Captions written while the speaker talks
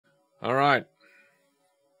All right.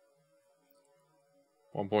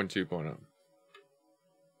 1.2.0.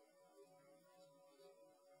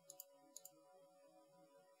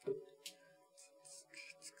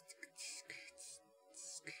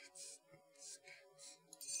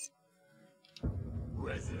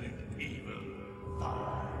 Resident Evil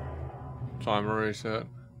 5. Timer reset.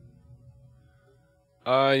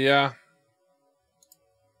 Yeah.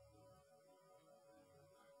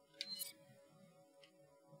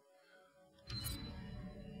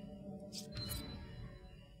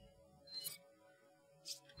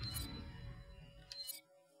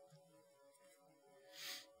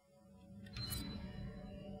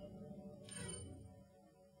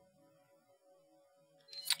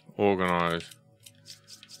 Organize.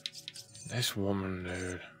 This woman,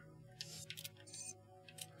 dude.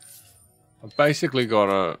 I've basically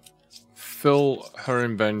gotta fill her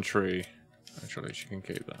inventory. Actually, she can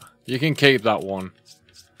keep that. You can keep that one.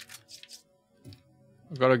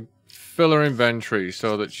 I've gotta fill her inventory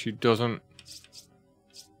so that she doesn't...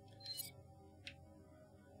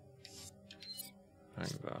 Hang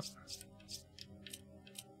that.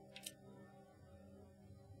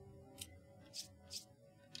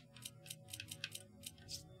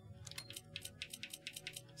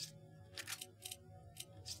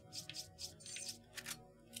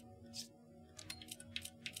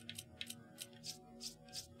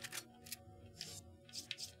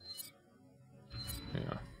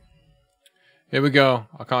 Yeah. Here we go.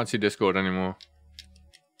 I can't see Discord anymore.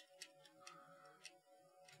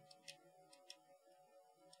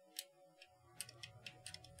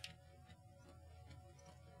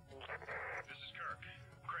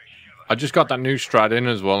 I just got that new strat in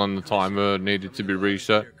as well, and the timer needed to be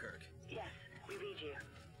reset. Yeah, we read you.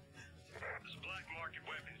 There's a black market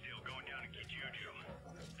weapons deal going down in Kijuju.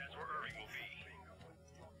 That's where Irving will be.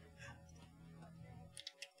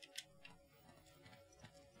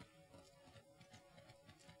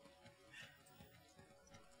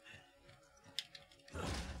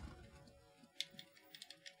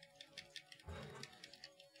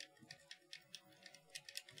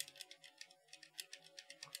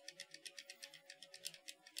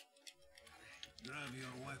 Grab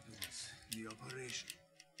your weapons. The operation.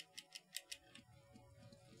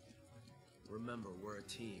 Remember, we're a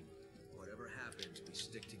team. Whatever happens, we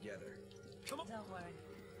stick together. Come on! Don't worry.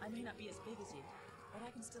 I may not be as big as you, but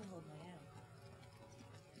I can still hold my own.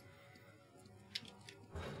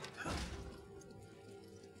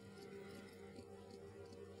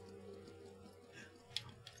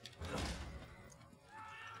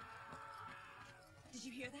 Did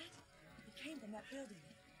you hear that? It came from that building.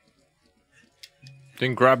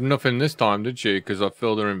 Didn't grab nothing this time, did she? Because I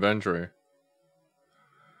filled her inventory.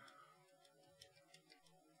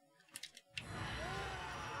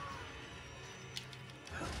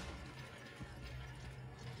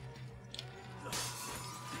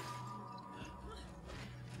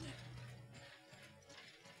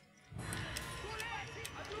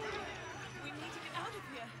 We need to get out of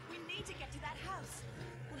here. We need to get to that house.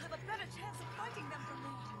 We'll have a better chance of fighting them from there.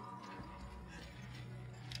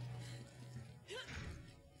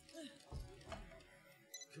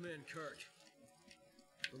 Come in, Kirk.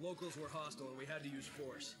 The locals were hostile and we had to use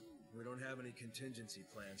force. We don't have any contingency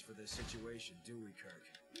plans for this situation, do we, Kirk?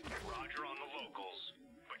 Roger on the locals,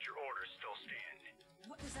 but your orders still stand.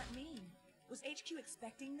 What does that mean? Was HQ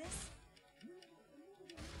expecting this?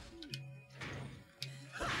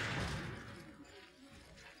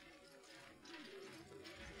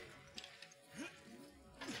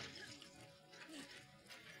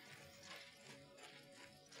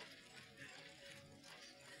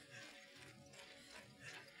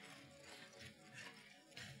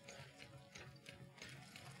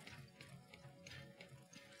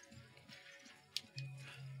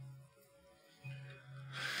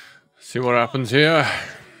 See what happens here.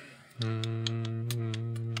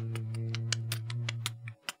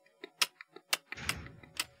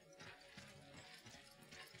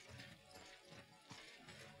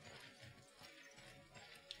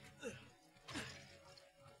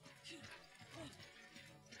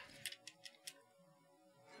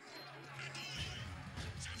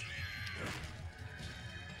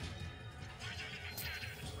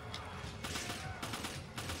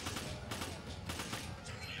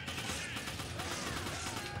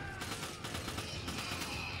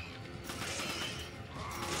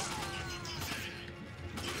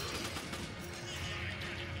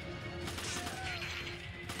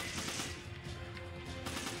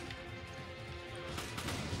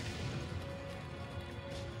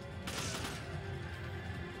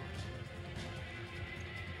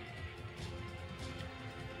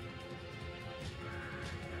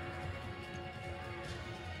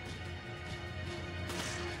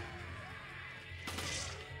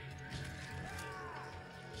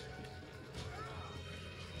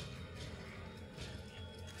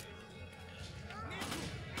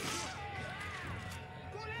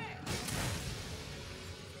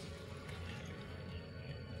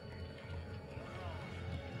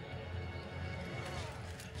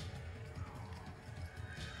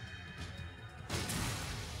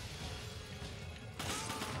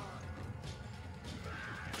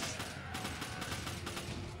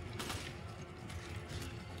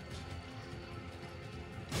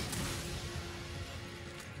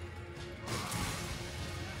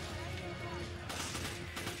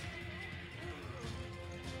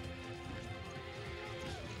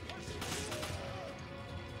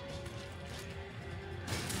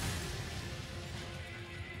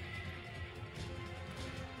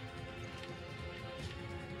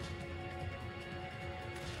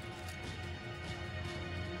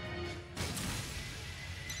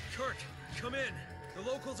 come in. The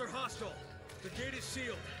locals are hostile. The gate is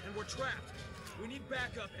sealed, and we're trapped. We need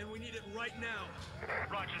backup, and we need it right now.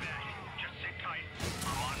 Roger that. Just sit tight.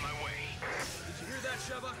 I'm on my way. Did you hear that,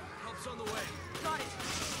 Sheva? Help's on the way. Got it.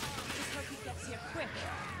 Just hope he gets here quick.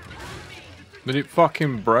 Did it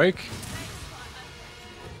fucking break?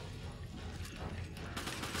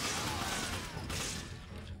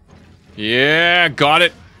 Yeah, got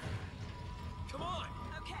it. Come on!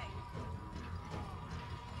 Okay.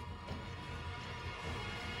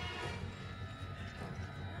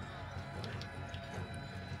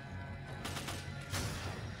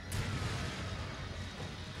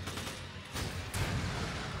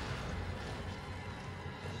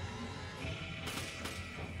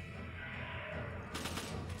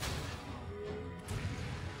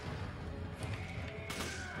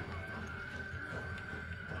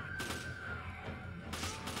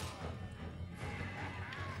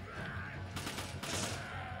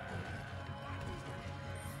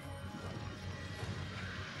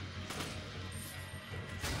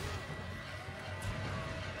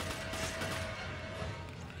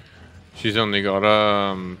 She's only got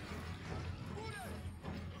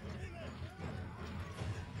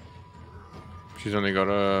she's only got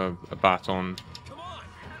a baton, Come on!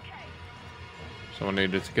 Okay. so I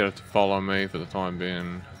needed to get her to follow me for the time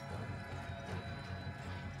being.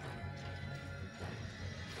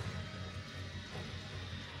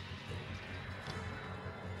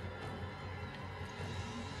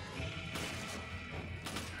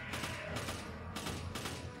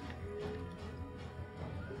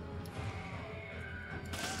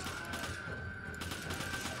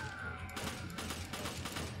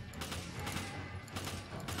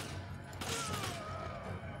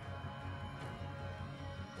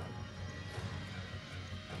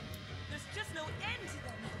 There's just no end to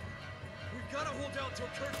them. We've got to hold out till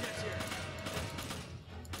Kurt gets here.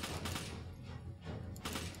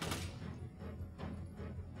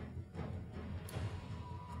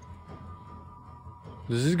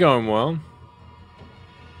 This is going well.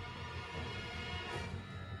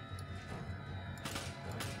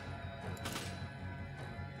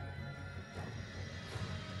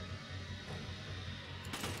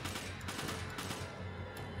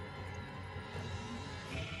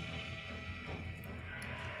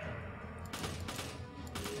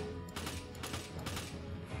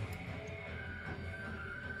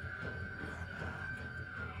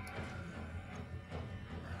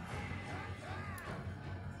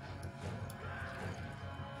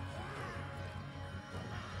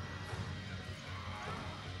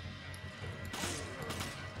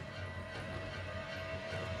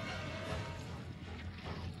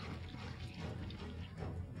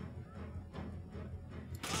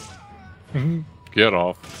 Get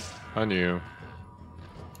off. I knew.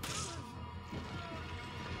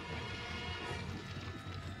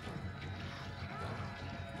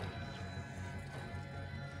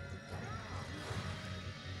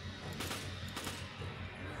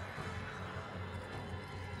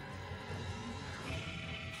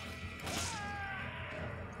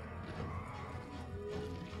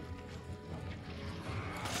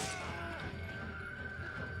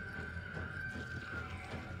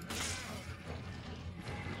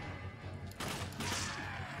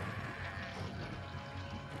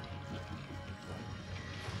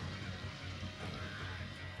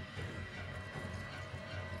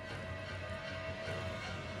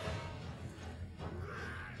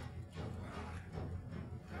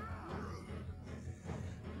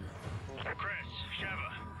 Chris, Sheva,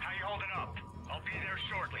 how you holding up? I'll be there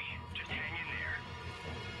shortly. Just hang in there.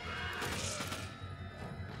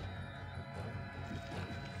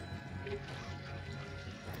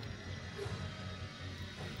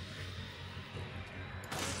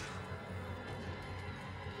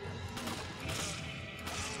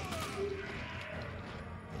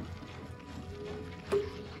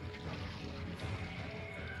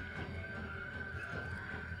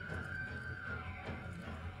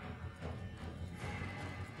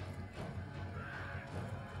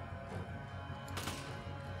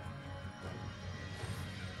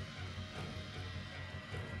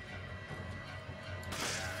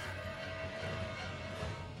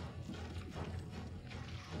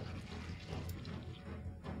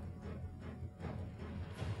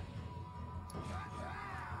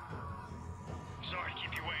 Sorry to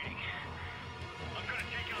keep you waiting. I'm gonna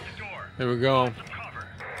take out the door. Here we go. Some cover.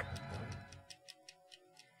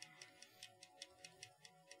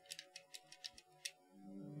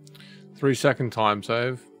 3-second time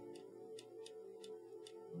save.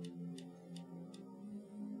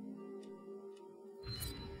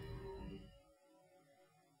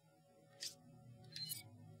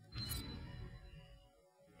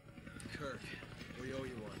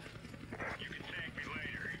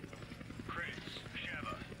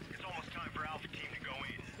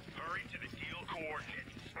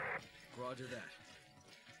 Roger that.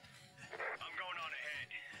 I'm going on ahead.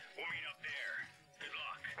 We'll meet up there. Good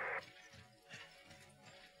luck.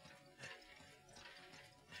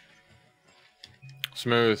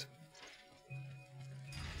 Smooth.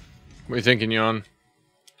 What are you thinking, Jan?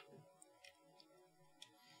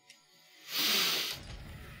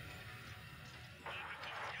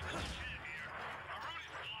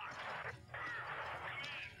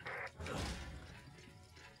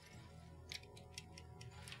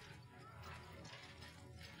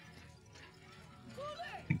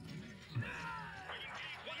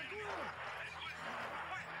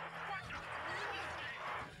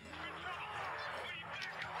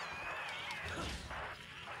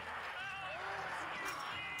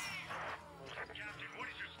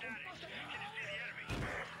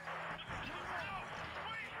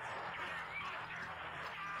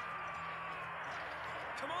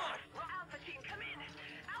 Come on! Alpha team, come in!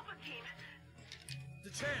 Alpha team!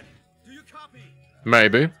 Dechan, do you copy?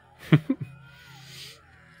 Maybe.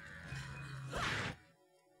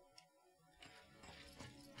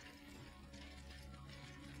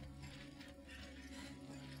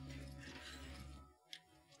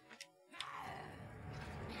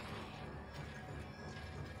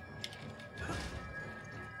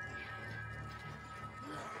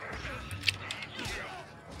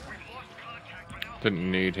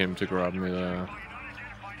 Didn't need him to grab me there.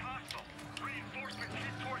 Unidentified hostile. Reinforcements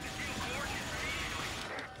head toward the steel coordinates immediately.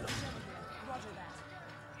 Roger that.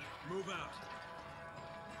 Move out.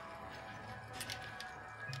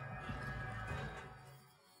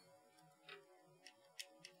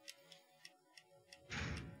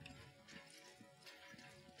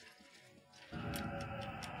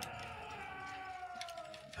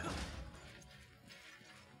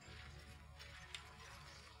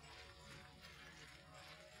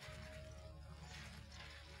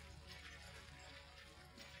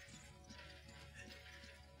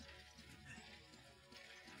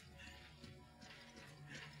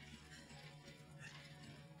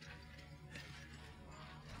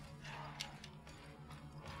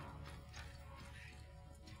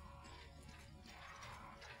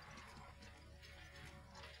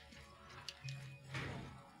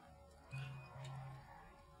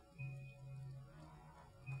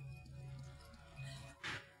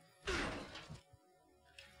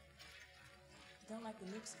 Don't like the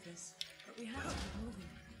looks of this, but we have to keep moving.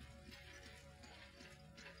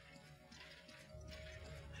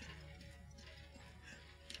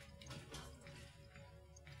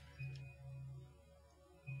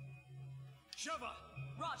 Sheva!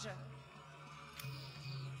 Roger.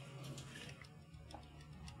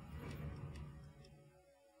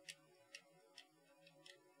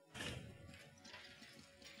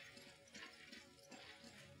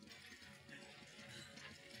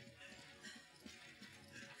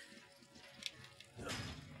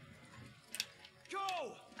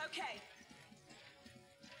 Go! Okay.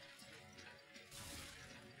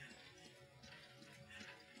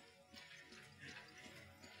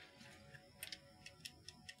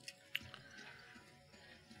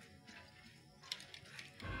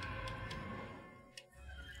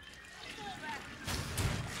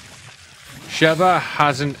 Sheva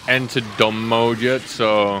hasn't entered dumb mode yet,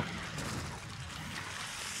 so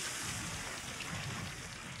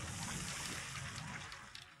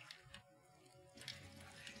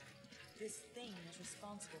This thing is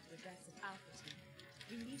responsible for the deaths of Alpha team.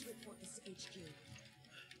 We need to report this to HQ.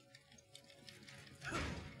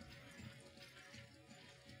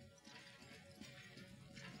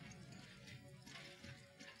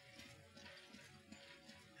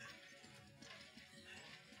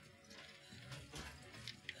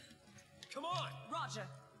 Come on! Roger.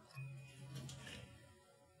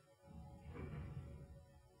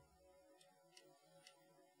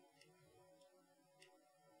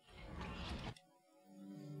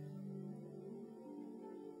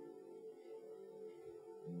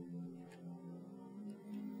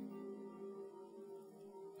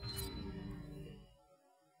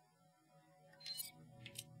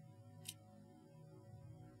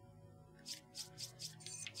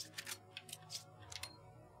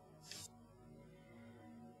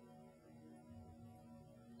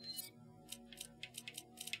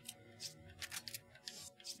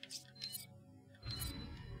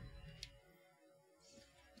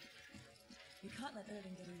 We can't let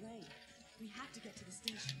Irving get away. We have to get to the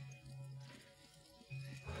station.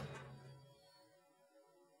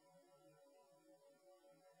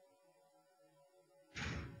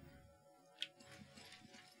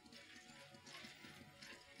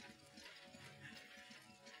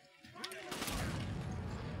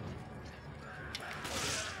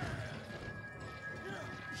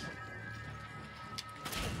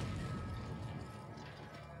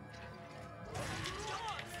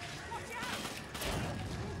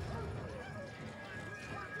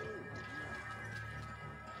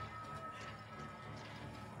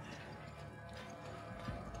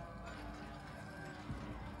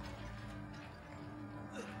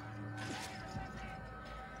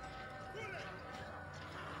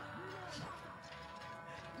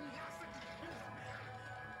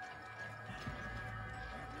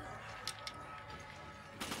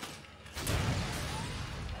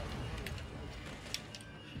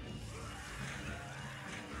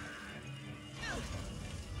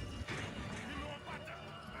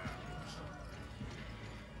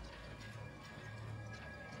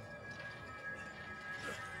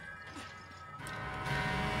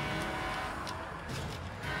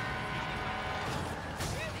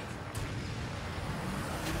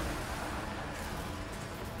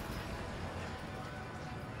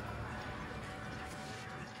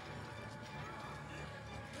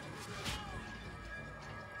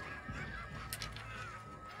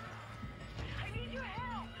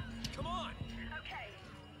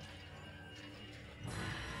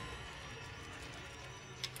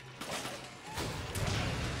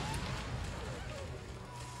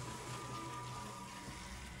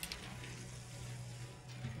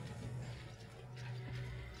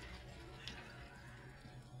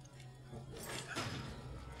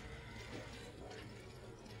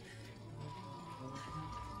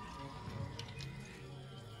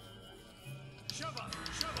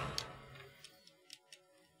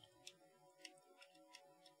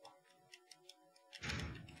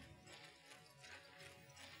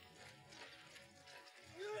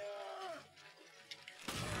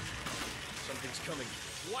 coming.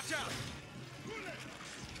 Watch out!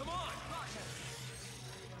 Come on!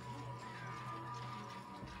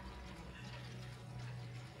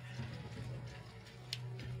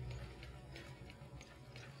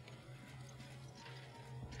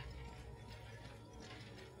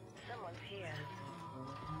 Someone's here.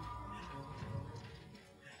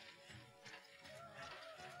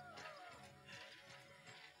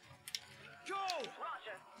 Go!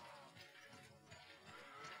 Roger.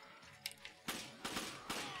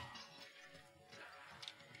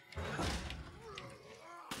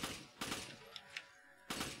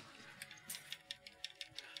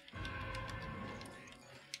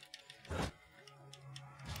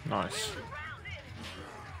 Nice.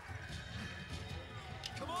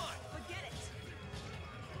 Come on! Forget it.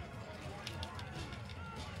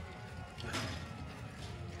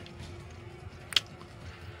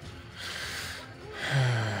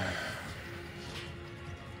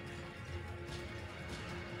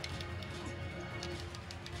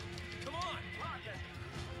 Come on! Roger.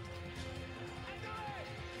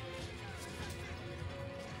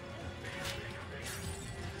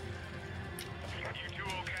 You two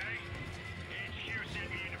okay? HQ sent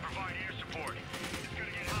me in to provide air support. It's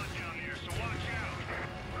gonna get hot down there, so watch out.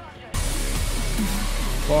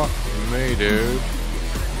 Fuck me, dude.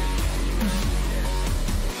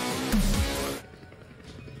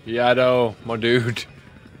 Yado, my dude.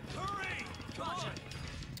 Hurry! Come on!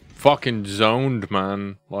 Fucking zoned,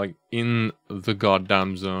 man. Like, in the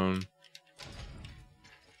goddamn zone.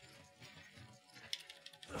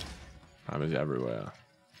 Happens everywhere.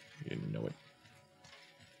 You know it.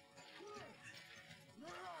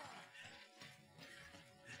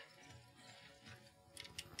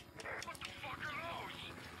 What the fuck are those?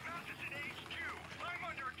 Masses in HQ. I'm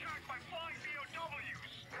under attack by flying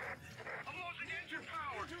BOWs. I'm losing engine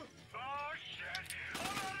power. Oh shit! I'm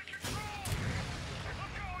out of control.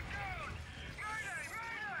 I'm going down. Mayday!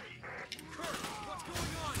 Mayday! Kirk, what's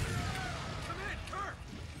going on? Come in, Kirk!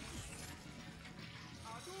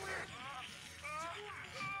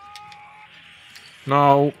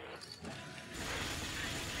 No.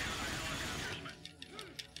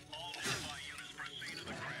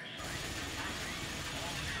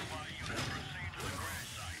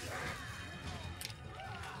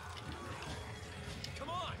 Come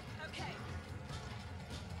on! Okay.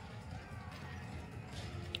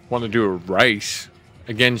 Want to do a race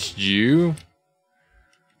against you?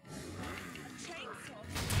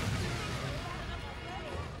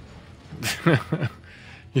 Chainsaw.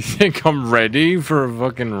 You think I'm ready for a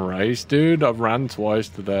fucking race, dude? I've ran twice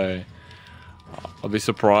today. I'll be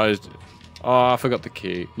surprised. Oh, I forgot the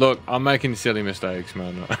key. Look, I'm making silly mistakes,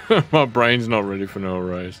 man. My brain's not ready for no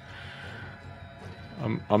race.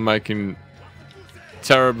 I'm making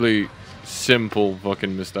terribly simple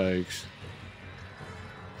fucking mistakes.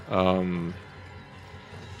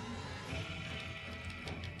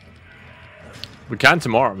 We can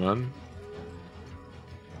tomorrow, man.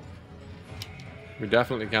 We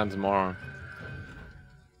definitely can tomorrow.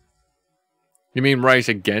 You mean race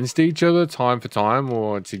against each other, time for time,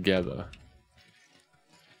 or together?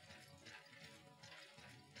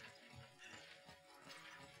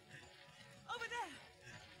 Over there.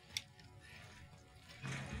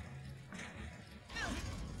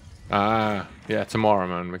 Ah, yeah, tomorrow,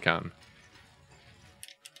 man, we can.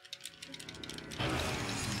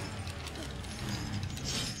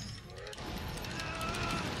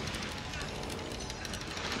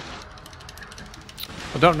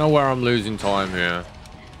 I don't know where I'm losing time here.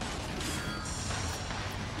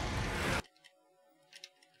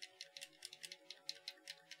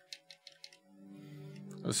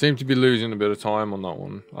 I seem to be losing a bit of time on that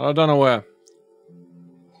one. I don't know where.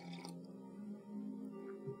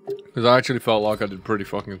 Because I actually felt like I did pretty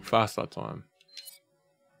fucking fast that time.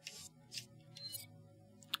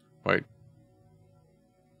 Wait.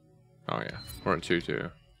 Oh yeah, we're at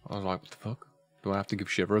 2-2. I was like, what the fuck? Do I have to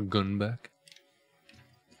give Shiver a gun back?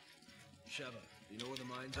 Sheva, do you know where the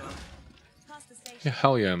mines are? Past the station. Yeah,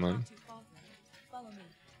 hell yeah, man. Not too far. Follow me.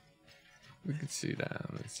 We can see that.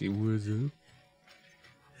 Let's see what's up.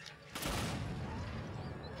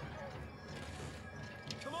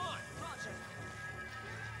 Come on! Roger.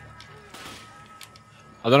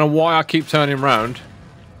 I don't know why I keep turning around.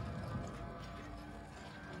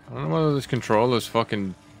 I don't know whether this controller's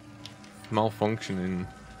fucking malfunctioning.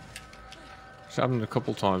 It's happened a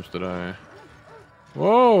couple times today.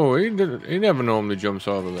 Whoa, he never normally jumps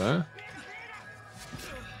over there.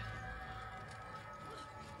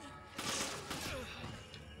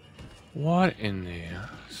 What in the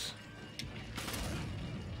ass?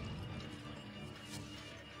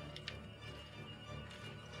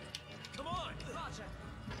 Come on!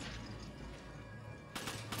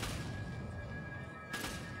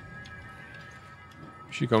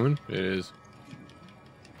 she coming? It is.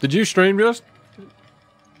 Did you stream just?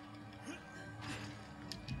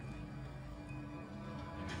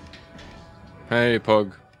 Hey,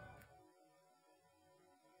 Pug.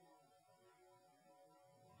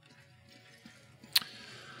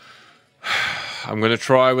 I'm gonna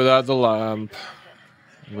try without the lamp.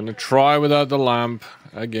 I'm gonna try without the lamp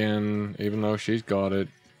again, even though she's got it.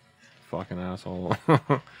 Fucking asshole.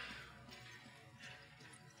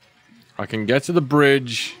 I can get to the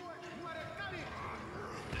bridge.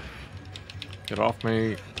 Get off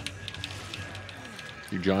me.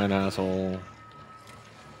 You giant asshole.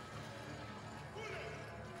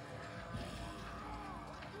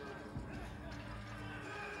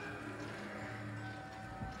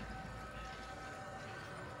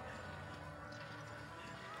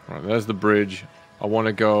 Right, there's the bridge. I want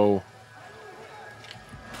to go.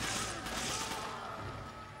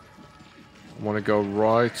 I want to go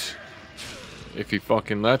right. If he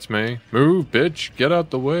fucking lets me. Move, bitch. Get out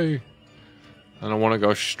the way. And I want to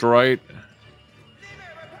go straight.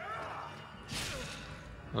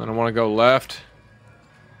 And I want to go left.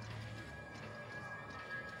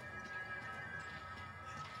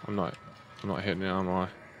 I'm not hitting it, am I?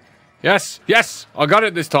 Yes! Yes! I got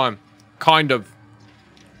it this time. Kind of.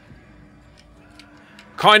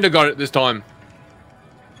 Kinda got it this time.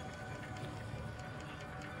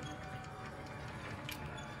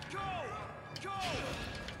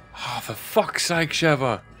 Oh, for fuck's sake,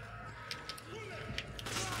 Sheva.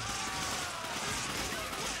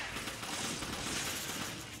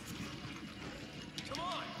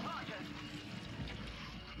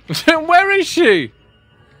 Where is she?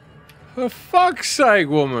 For fuck's sake,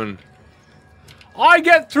 woman. I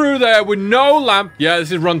get through there with no lamp. Yeah,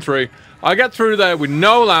 this is run 3. I get through there with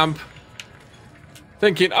no lamp.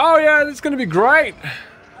 Thinking, oh yeah, this is going to be great.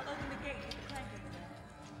 I'll open the gate with the plank over there.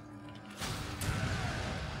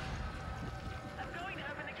 I'm going to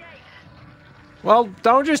open the gate. Well,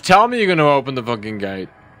 don't just tell me you're going to open the fucking gate.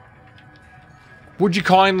 Would you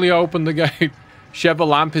kindly open the gate? Sheva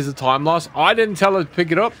lamp is a time loss. I didn't tell her to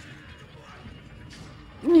pick it up.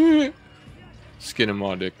 Skinning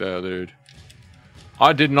my dick there, dude.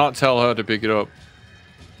 I did not tell her to pick it up.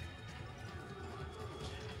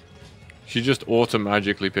 She just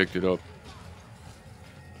auto-magically picked it up.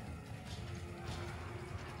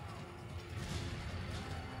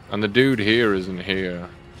 And the dude here isn't here.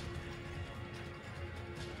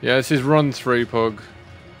 Yeah, this is run 3, Pug.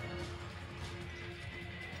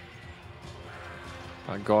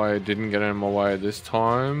 That guy didn't get in my way this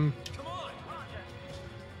time.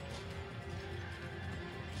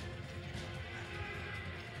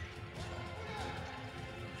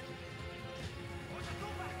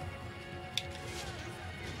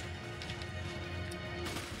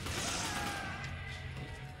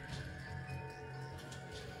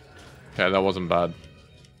 Okay, that wasn't bad.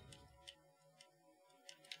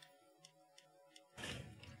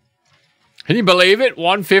 Can you believe it?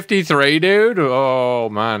 153, dude? Oh,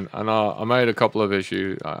 man. And I made a couple of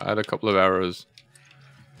issues. I had a couple of errors.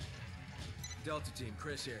 Delta team,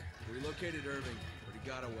 Chris here. We located Irving, but he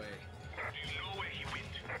got away. Do you know where he went?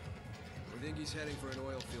 We think he's heading for an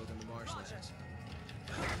oil field in the marshlands. Okay,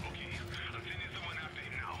 I'm sending someone after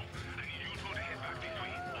him now. I need you two to head back this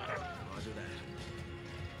way. Roger that.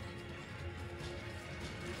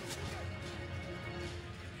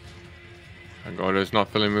 Thank God it's not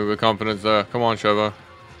filling me with confidence there. Come on, Sheva.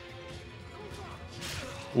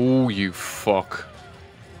 Ooh, you fuck.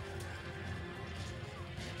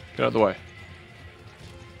 Get out of the way.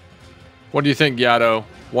 What do you think, Yado?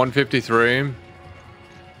 153?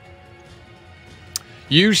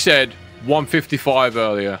 You said 155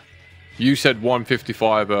 earlier. You said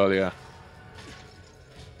 155 earlier.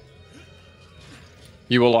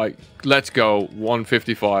 You were like, let's go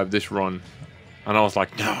 155 this run. And I was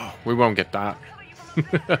like, no, we won't get that.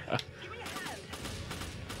 It's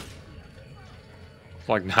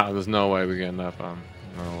like, nah, there's no way we're getting that, fam.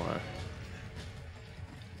 No way.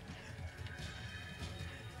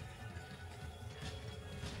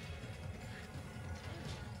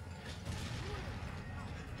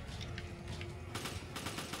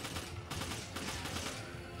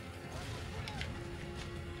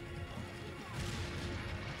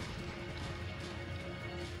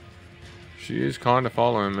 She is kind of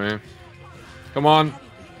following me. Come on.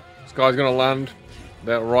 This guy's gonna land.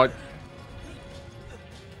 That right. I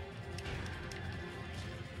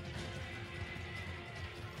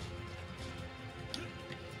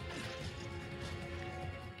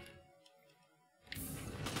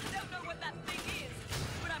don't know what that thing is,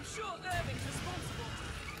 but I'm sure Irving's responsible.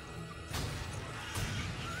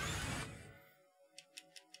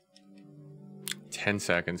 10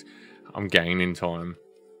 seconds. I'm gaining time.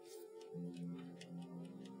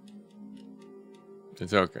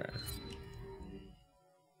 It's okay.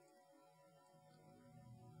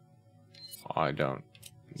 I don't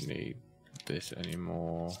need this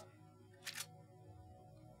anymore.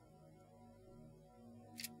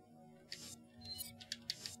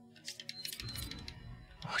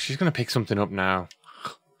 Oh, she's gonna pick something up now.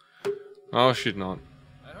 Oh, she's not.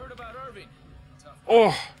 I heard about Irving. Tough.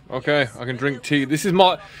 Oh, okay. I can drink tea. This is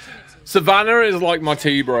my... Savannah is like my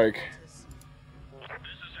tea break. This is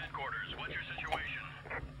headquarters. What's your situation?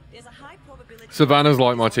 There's a high probability Savannah's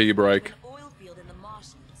like my tea break. an oil field in the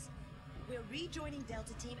Martians. We're rejoining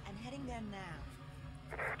Delta Team and heading there now.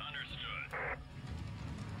 Understood.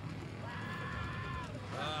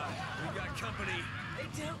 We got company. They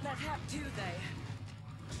don't let happen, do they?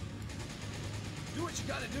 Do what you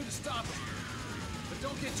gotta do to stop them. But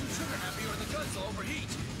don't get too trigger happy or the guns will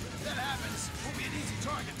overheat. If that happens, we'll be an easy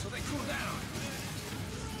target till they cool down.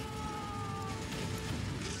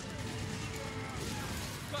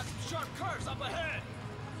 Got some sharp curves up ahead.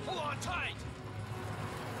 Hold on tight.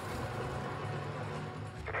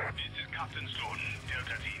 This is Captain Stone,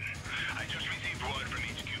 Delta Team. I just received word from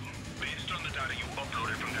HQ. Based on the data you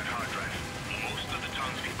uploaded from that hard drive, most of the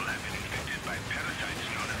townspeople have been infected by parasites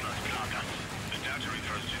known as Las Plagas. The data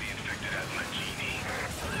refers to the infected as Magini.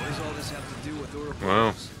 What does all this have to do with Ouroboros?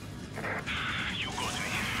 Wow. You got me.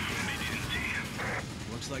 They didn't say.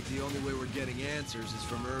 Looks like the only way we're getting answers is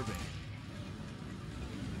from Irving.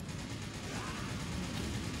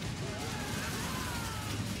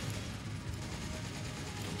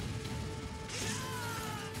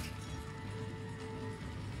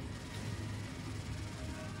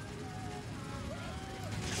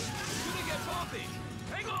 Gonna get bumpy.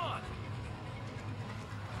 Hang on.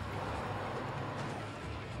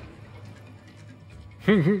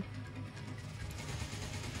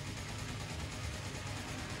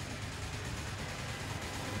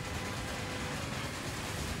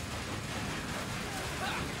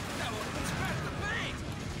 That one scratch the paint.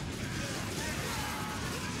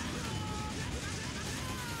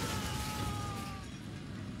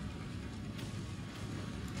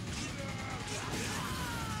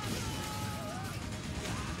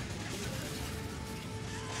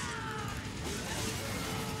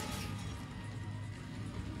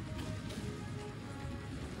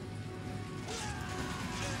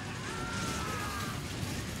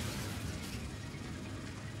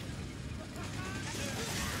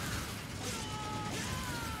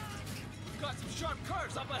 Got some sharp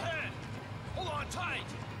curves up ahead. Hold on tight.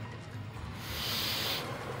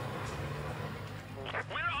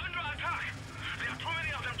 We're under attack. There are too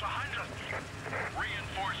many of them to handle.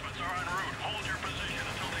 Reinforcements are en route. Hold your position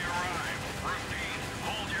until they arrive. Repeat,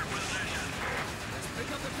 hold your position. Let's pick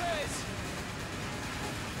up the pace.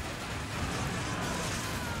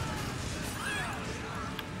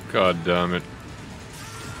 God damn it.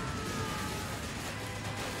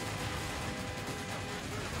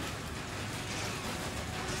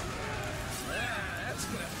 That's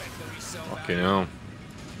gonna make the resell value. Fucking hell.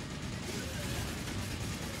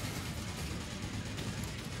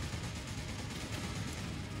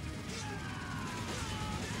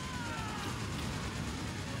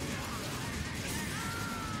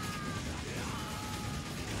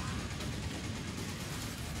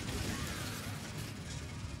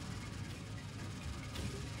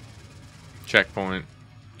 Checkpoint.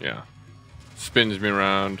 Yeah. Spins me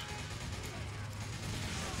around.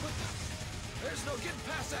 There's no getting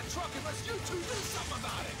past that truck unless you two do something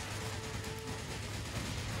about it.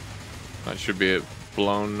 That should be it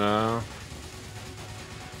blown now.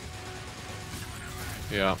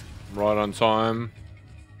 Yeah. Right on time.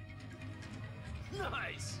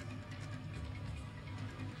 Nice.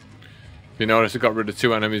 If you notice, I got rid of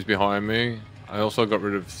 2 enemies behind me. I also got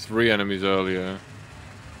rid of 3 enemies earlier.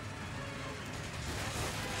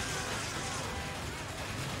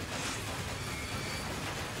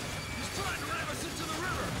 He's trying to ram us into the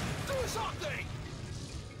river. Do something.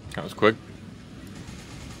 That was quick.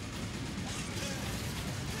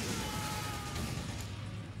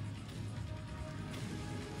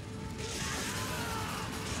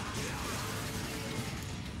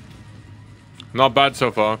 Not bad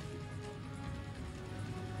so far.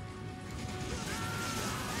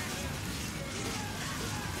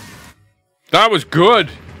 That was good.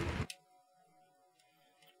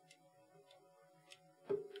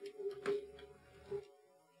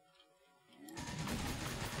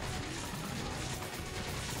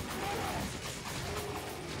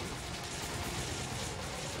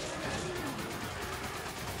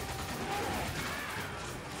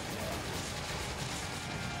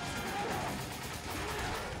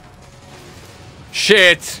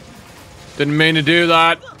 Shit! Didn't mean to do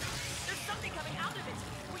that. Look, there's something coming out of it.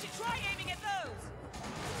 We should try aiming at those.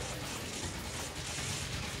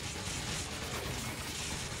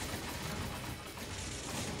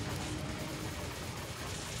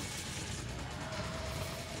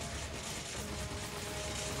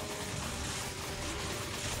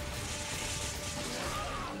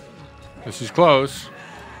 This is close.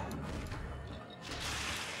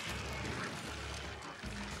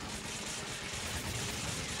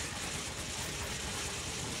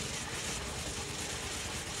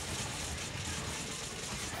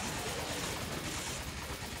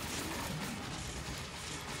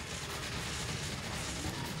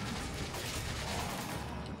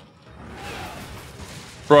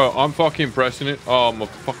 Bro, I'm fucking pressing it. Oh, my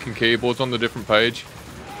fucking keyboard's on the different page.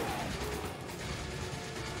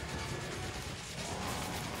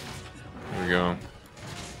 There we go.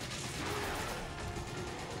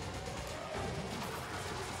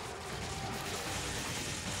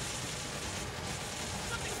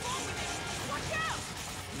 Something's wrong with it. Watch out!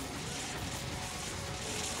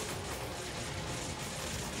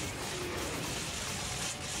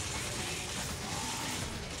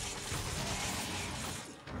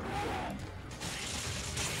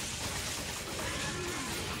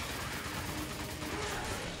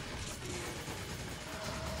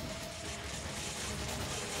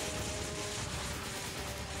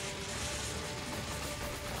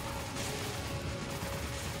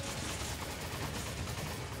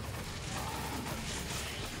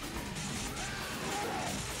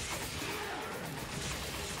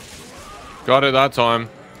 Got it that time.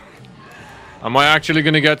 Am I actually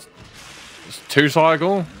gonna get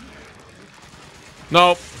 2-cycle?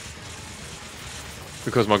 Nope.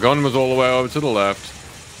 Because my gun was all the way over to the left.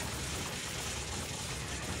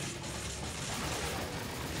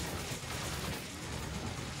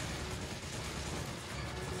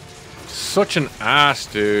 Such an ass,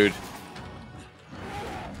 dude.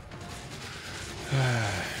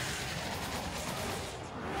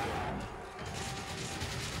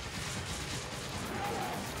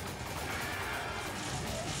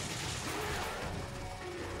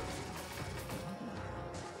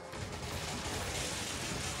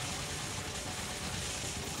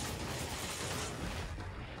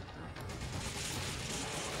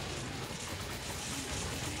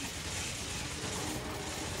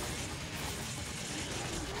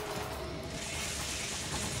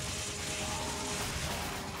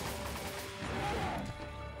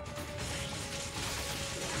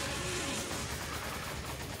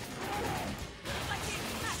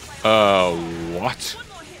 What? One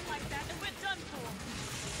more hit like that and we're done for.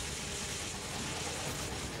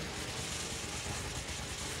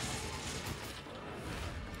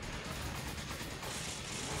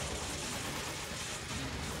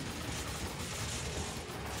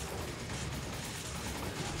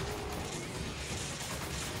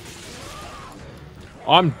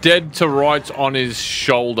 I'm dead to rights on his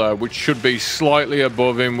shoulder, which should be slightly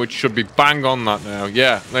above him, which should be bang on that now.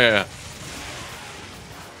 Yeah, yeah.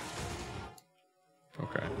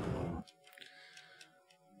 Okay.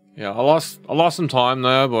 Yeah, I lost some time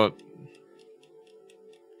there, but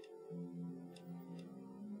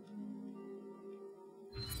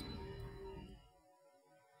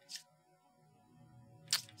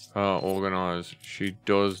organized. She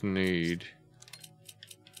does need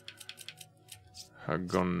her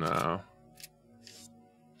gun now.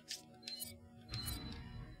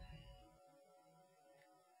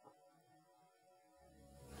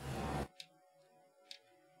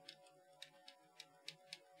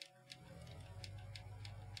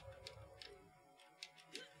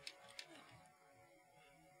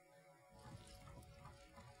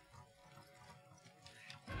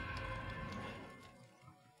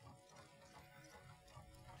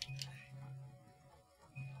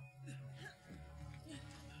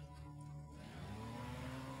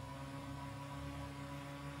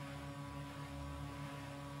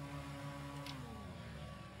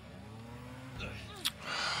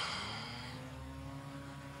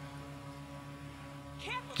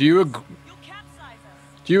 Careful, Do you you'll capsize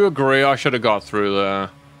us. do you agree I should have got through there?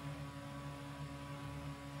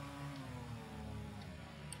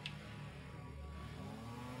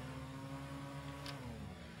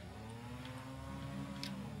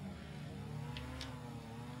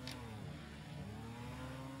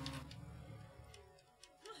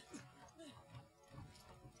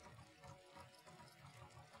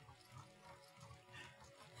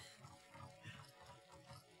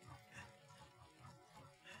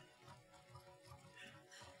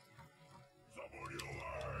 Somebody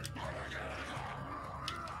alive!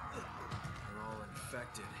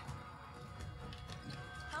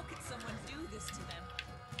 someone do this to them.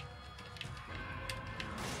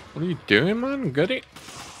 What are you doing, man? Get it?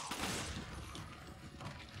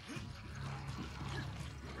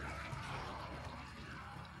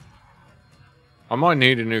 I might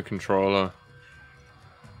need a new controller.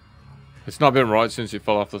 It's not been right since it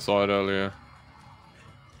fell off the side earlier.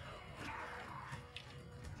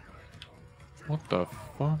 What the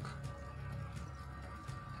fuck?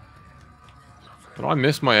 Did I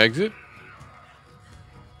miss my exit?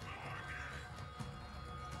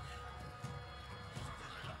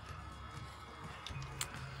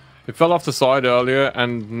 It fell off the side earlier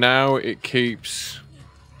and now it keeps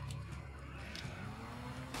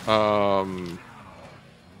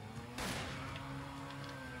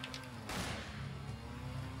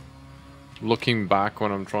looking back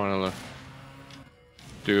when I'm trying to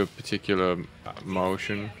do a particular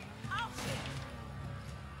motion. Oh, shit.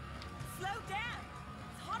 Slow down.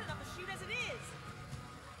 It's hot enough to shoot as it is.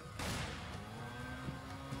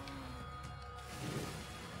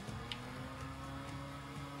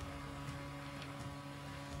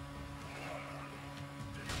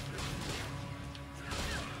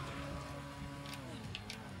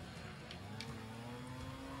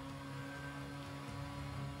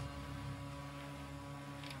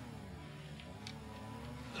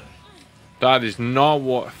 That is not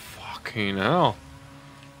what. Fucking hell.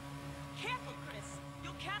 Careful, Chris.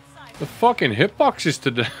 You'll capsize. The fucking hitboxes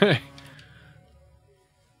today.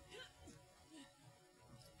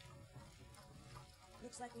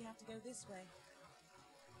 Looks like we have to go this way.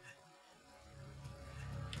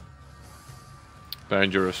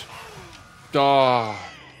 Dangerous. Ah.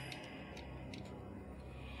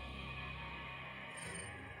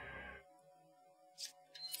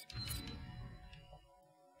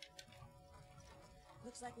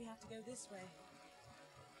 Looks like we have to go this way.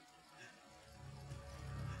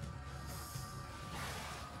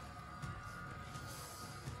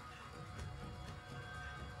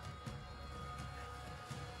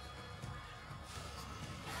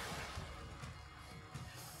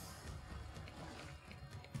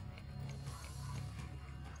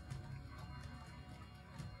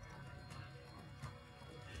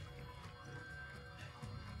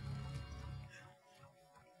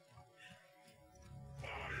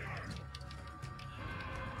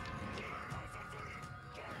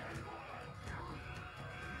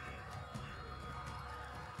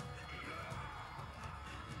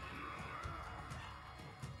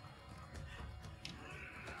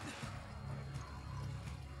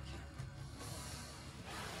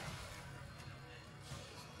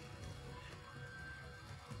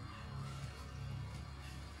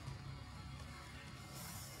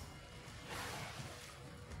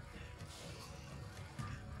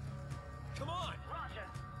 Come on!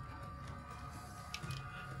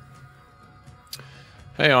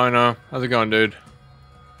 Hey, Ina. How's it going, dude?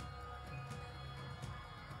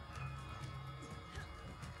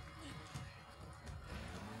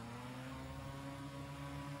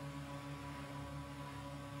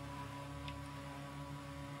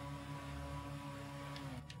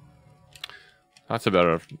 That's a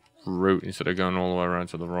better route instead of going all the way around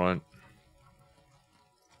to the right.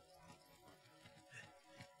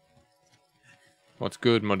 What's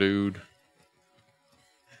good, my dude?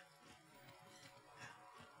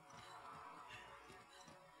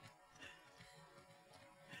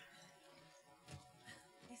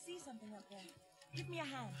 I see something up there. Give me a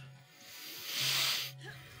hand.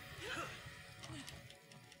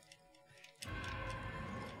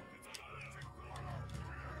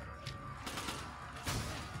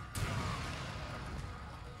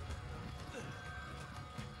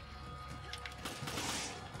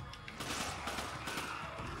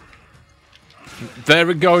 There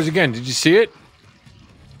it goes again. Did you see it?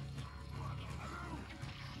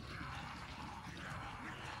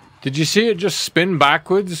 Did you see it just spin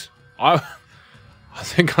backwards? I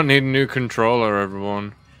think I need a new controller,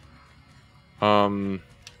 everyone.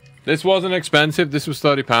 This wasn't expensive. This was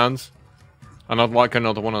 £30. And I'd like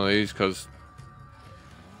another one of these because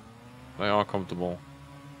they are comfortable.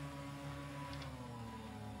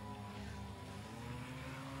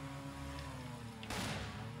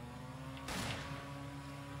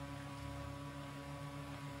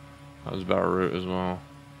 That was about a route as well.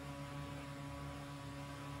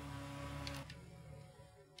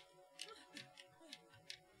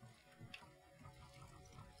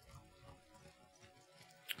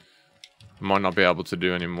 I might not be able to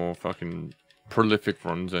do any more fucking prolific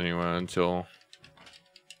runs anyway until...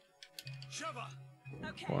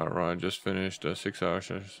 Okay. Well, right, just finished a 6-hour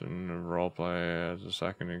session of roleplay as a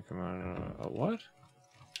second in command. What?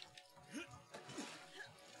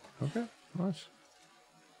 Okay, nice.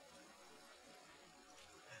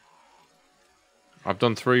 I've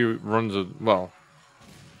done 3 runs of... Well,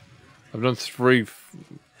 I've done 3...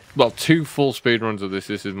 Well, 2 full speed runs of this.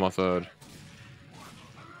 This is my 3rd.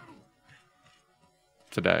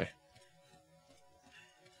 Today.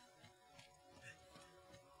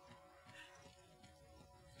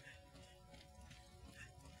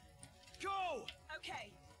 Go!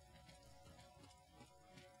 Okay.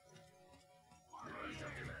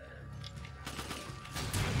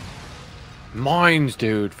 Mines,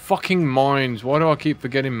 dude. Fucking mines. Why do I keep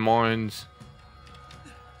forgetting mines?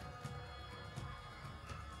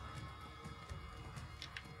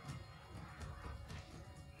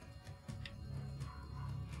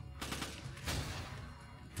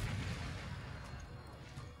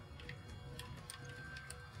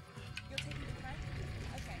 You're taking the credit?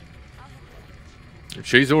 Okay. I'll help you. If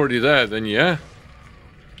she's already there, then yeah.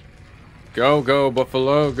 Go, go,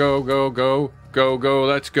 Buffalo. Go, go, go. Go, go.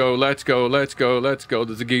 Let's go, let's go, let's go, let's go.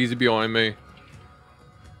 There's a geezer behind me.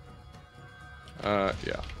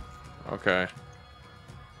 Yeah. Okay.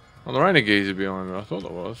 Well, there ain't a geezer behind me. I thought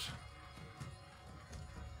there was.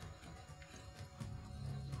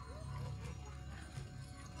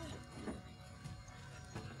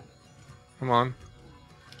 Come on.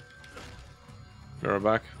 You're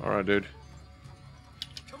back? Alright, dude.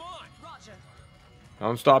 Come on! Roger.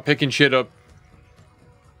 Don't start picking shit up.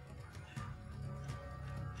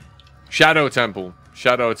 Shadow Temple.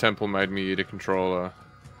 Shadow Temple made me eat a controller.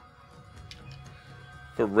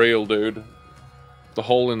 For real, dude. The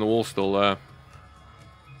hole in the wall's still there.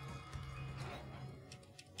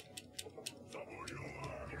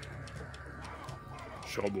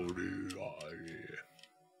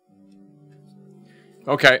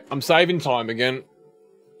 Okay, I'm saving time again.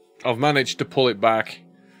 I've managed to pull it back.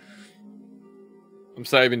 I'm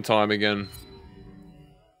saving time again.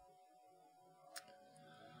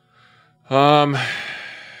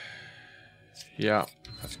 Yeah,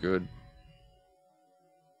 that's good.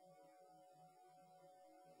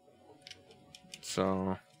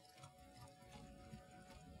 So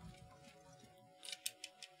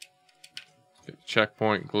get the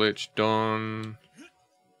checkpoint glitch done.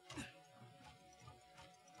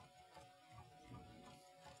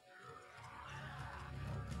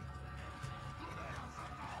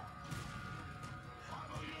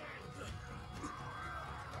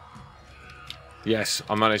 Yes,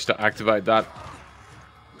 I managed to activate that.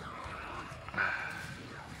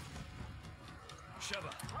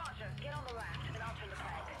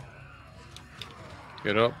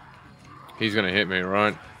 Get up. He's gonna hit me,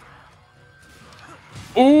 right?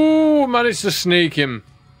 Ooh, managed to sneak him.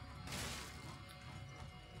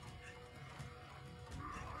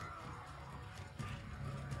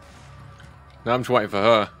 Now I'm just waiting for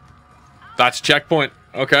her. That's checkpoint.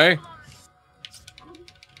 Okay.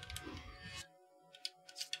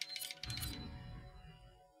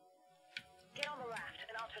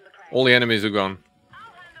 All the enemies are gone.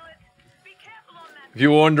 If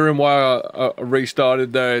you're wondering why I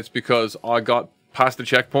restarted there, it's because I got past the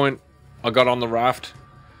checkpoint, I got on the raft,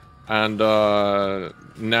 and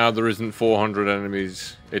now there isn't 400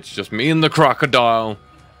 enemies. It's just me and the crocodile.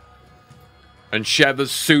 And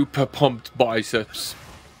Sheva's super pumped biceps.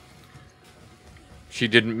 She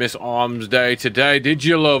didn't miss Arms Day today, did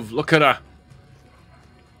you, love? Look at her.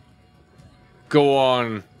 Go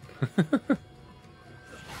on.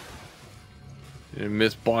 You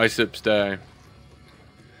miss Biceps Day.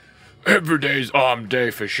 Every day's Arm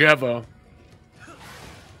Day for Sheva.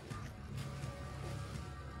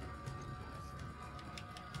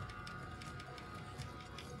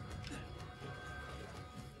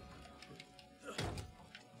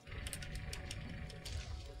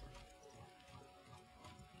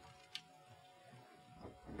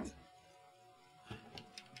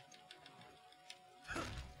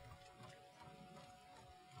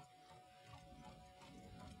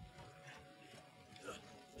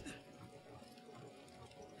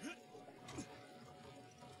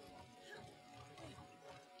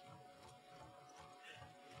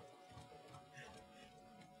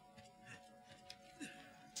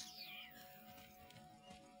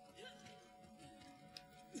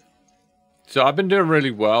 So I've been doing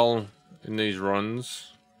really well in these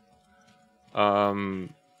runs. My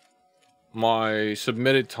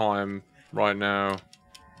submitted time right now,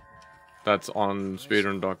 that's on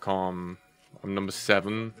speedrun.com. I'm number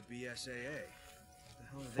 7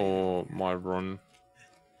 for my run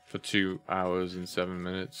for 2 hours and 7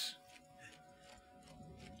 minutes.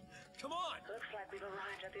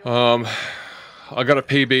 I got a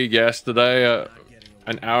PB yesterday at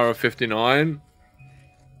an hour 59.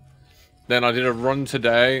 Then I did a run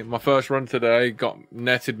today. My first run today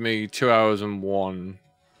netted me 2 hours and 1.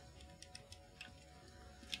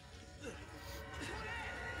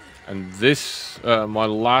 And this, my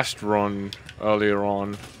last run earlier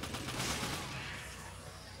on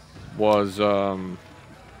was, oh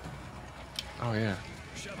yeah.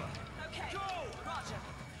 Okay. Roger.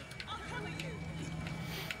 I'll cover you.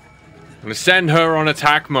 I'm gonna send her on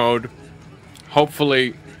attack mode.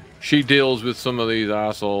 Hopefully, she deals with some of these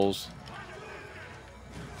assholes.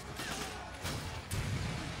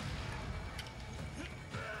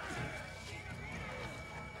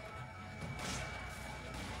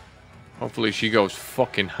 Hopefully she goes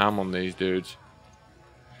fucking ham on these dudes.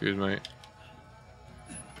 Excuse me.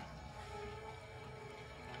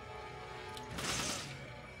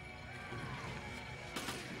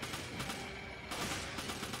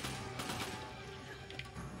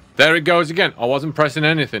 There it goes again. I wasn't pressing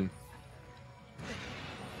anything.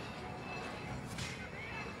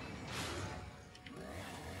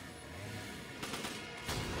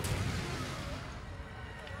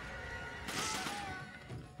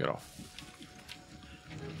 Get off.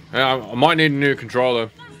 Yeah, I might need a new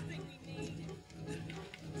controller.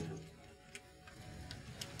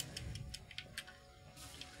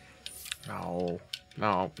 No,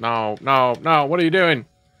 no, no, no, no. What are you doing?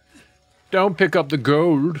 Don't pick up the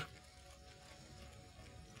gold.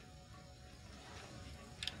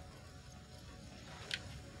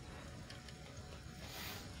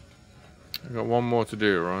 I got one more to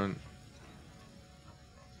do, right?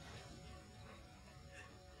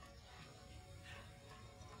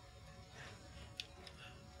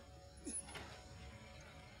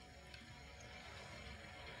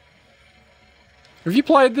 Have you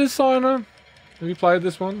played this, Sino? Have you played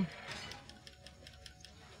this one?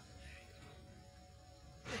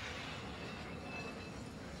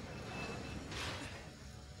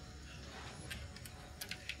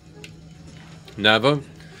 Never?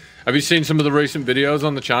 Have you seen some of the recent videos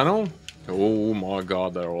on the channel? Oh my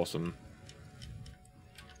god, they're awesome.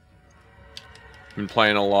 Been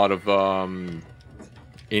playing a lot of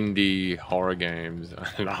indie horror games,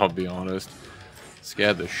 and I'll be honest,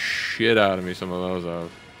 scared the shit out of me, some of those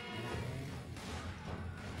have.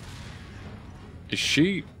 Is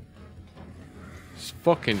she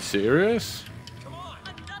fucking serious? Come on.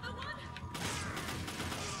 Another one?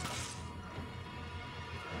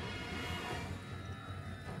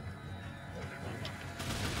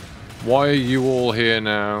 Why are you all here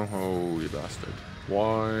now? Oh, you bastard.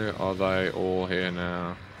 Why are they all here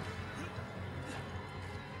now?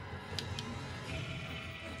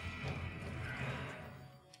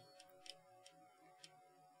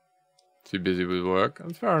 Too busy with work.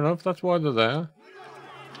 That's fair enough. That's why they're there.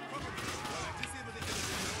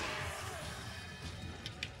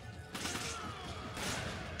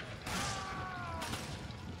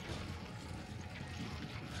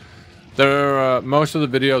 There are, most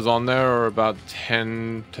of the videos on there are about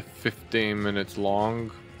 10 to 15 minutes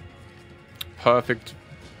long. Perfect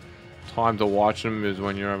time to watch them is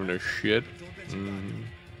when you're having a shit.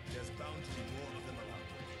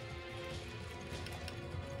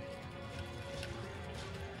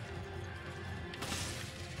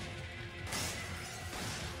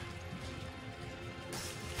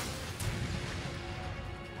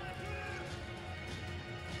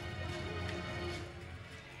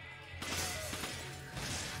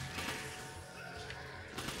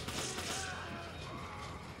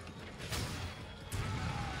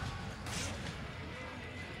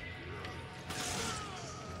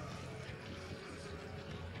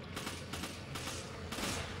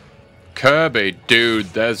 Kirby, dude,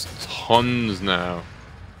 there's tons now.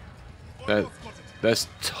 There's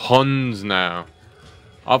tons now.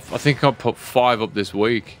 I think I put 5 up this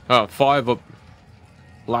week. 5 up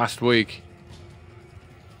last week.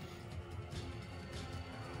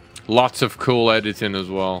 Lots of cool editing as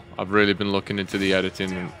well. I've really been looking into the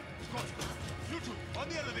editing and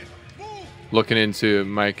looking into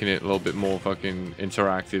making it a little bit more fucking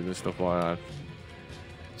interactive and stuff like that.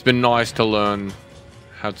 It's been nice to learn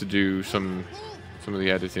how to do some of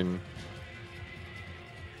the editing.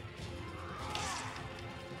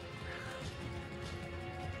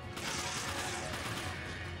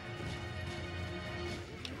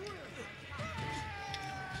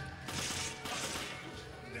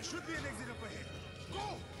 There should be an exit up ahead. Go!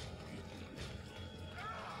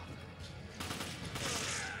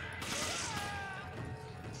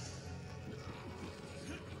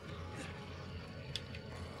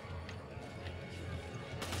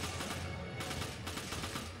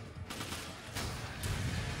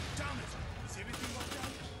 Damn it! Is everything locked down?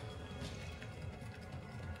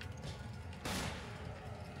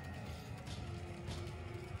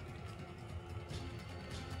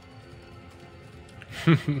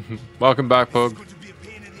 Welcome back, Pug. It's going to be a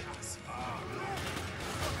pain in the ass.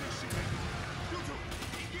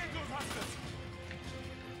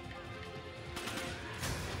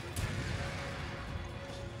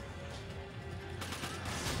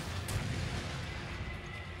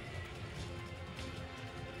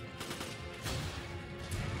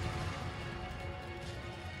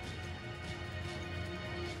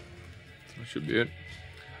 That should be it.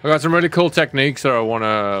 I got some really cool techniques that I want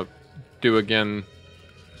to do again.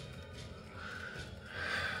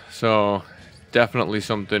 So, definitely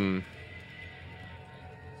something.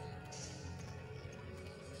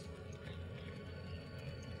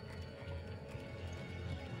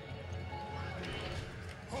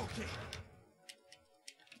 Okay.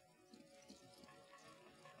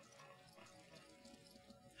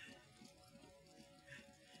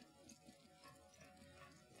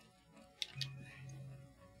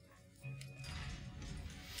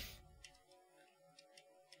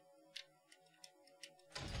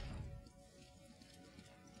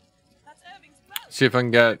 That's Irving's boat. See if I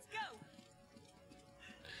can get. Let's go.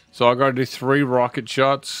 So I gotta do 3 rocket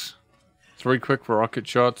shots. 3 quick rocket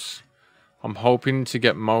shots. I'm hoping to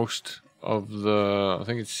get most of the. I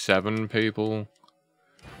think it's 7 people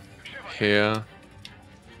here.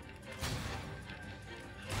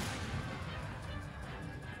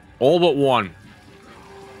 All but 1.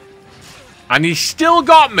 And he still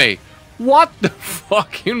got me! What the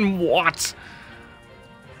fucking what?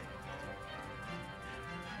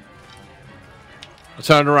 I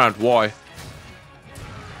turned around. Why?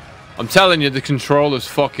 I'm telling you, the controller's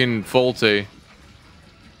fucking faulty.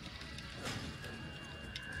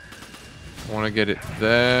 I want to get it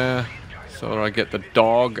there so that I get the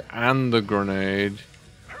dog and the grenade.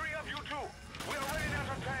 Hurry up, you two. We are ready to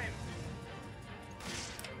entertain.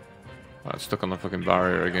 That's stuck on the fucking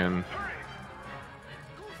barrier again. Hurry.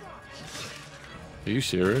 Are you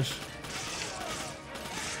serious?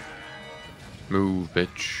 Move,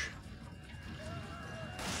 bitch.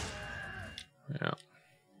 Yeah.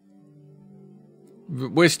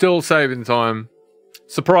 We're still saving time.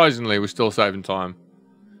 Surprisingly, we're still saving time.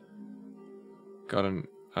 Got an,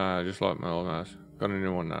 just like my old ass. Got a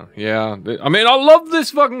new one now. Yeah, I mean, I love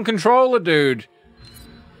this fucking controller, dude.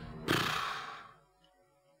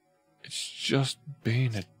 It's just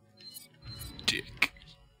being a dick.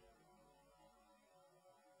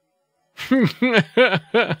 Here we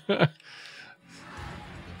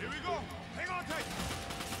go. Hang on tight.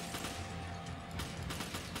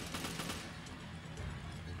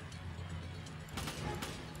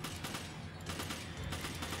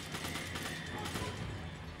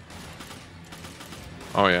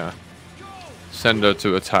 Oh yeah. Send her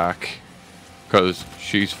to attack. Because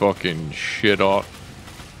she's fucking shit hot.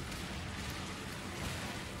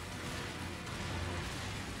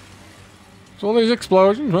 It's all these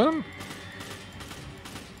explosions, man.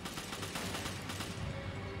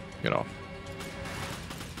 Get off.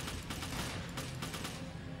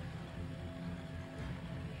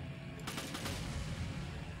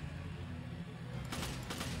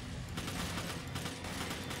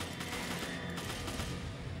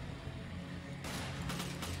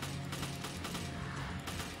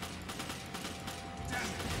 Damn it.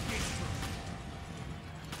 Gates closed.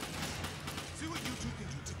 See what you two can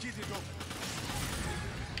do to get it open.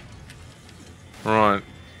 Right.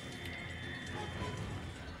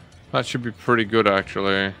 That should be pretty good,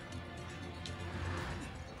 actually.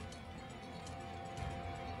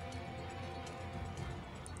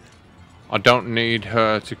 I don't need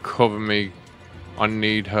her to cover me. I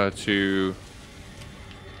need her to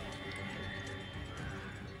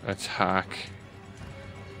attack.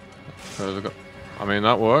 I mean,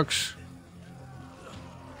 that works.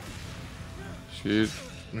 Shoot.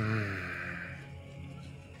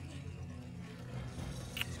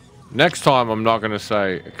 Next time, I'm not gonna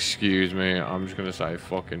say, excuse me, I'm just gonna say,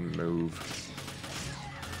 fucking move.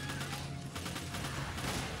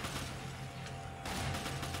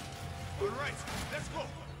 All right, let's go.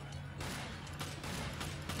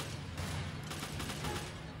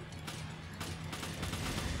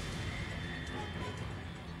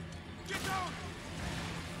 Get down.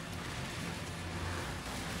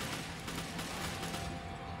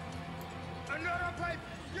 Another pipe.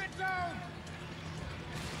 Get down.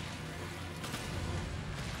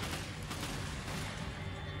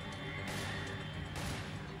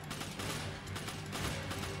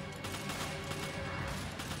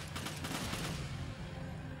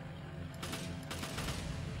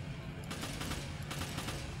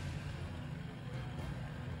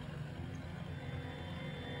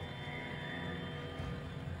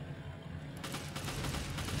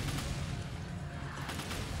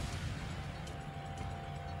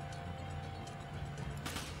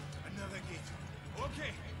 Another gate.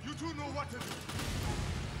 Okay, you two know what to do.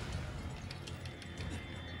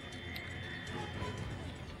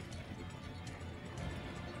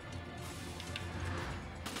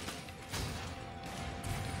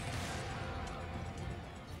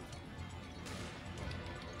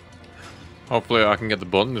 Hopefully I can get the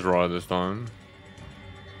buttons right this time.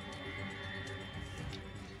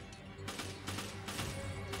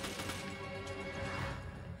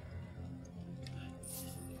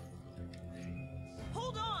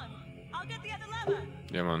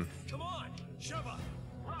 Yeah, man. Come on, Sheva!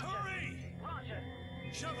 Hurry!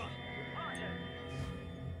 Sheva!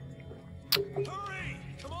 Hurry!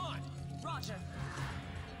 Come on! Roger.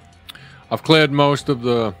 I've cleared most of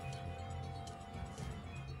the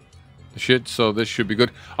shit, so this should be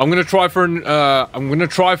good. I'm gonna try for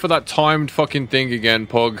that timed fucking thing again,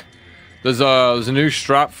 Pug. There's a new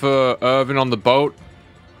strap for Irvin on the boat.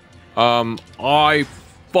 I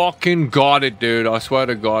fucking got it, dude. I swear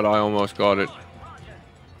to God, I almost got it.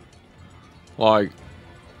 Like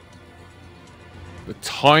the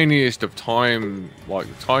tiniest of timing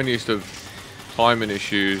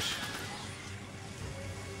issues.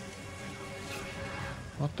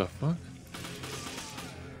 What the fuck?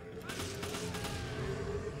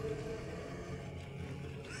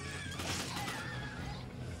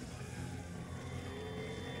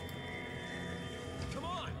 Come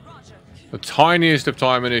on! Roger. The tiniest of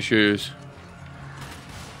timing issues.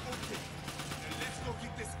 Let's go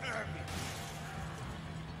get this Irving.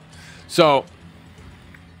 So,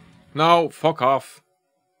 no, fuck off.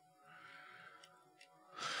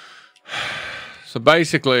 So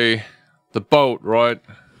basically, the boat, right?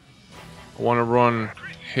 I want to run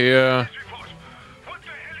here. What the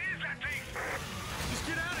hell is that thing? Just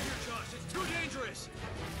get out of here, Josh. It's too dangerous.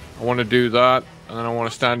 I want to do that, and then I want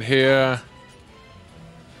to stand here.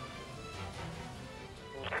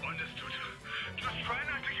 Understood. Just try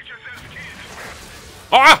not to get yourself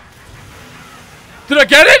killed. Ah! Did I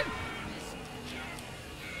get it?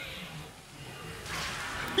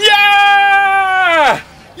 Yeah!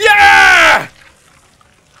 Yeah!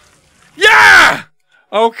 Yeah!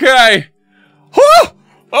 Okay. Oh!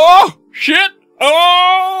 Oh! Shit!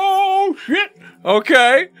 Oh! Shit!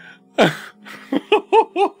 Okay.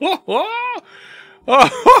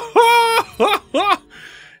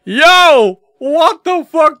 Yo! What the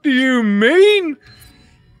fuck do you mean?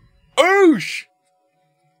 Oosh!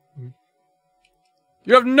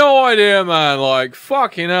 You have no idea, man. Like,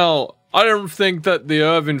 fucking hell. I don't think that the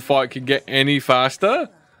Irvin fight could get any faster.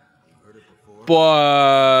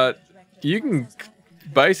 But you can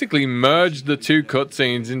basically merge the two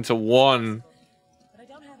cutscenes into one. But I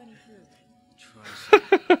don't have any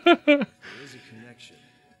proof. There is a connection.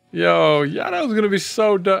 Yo, Yadow's gonna be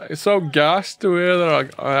so gassed to hear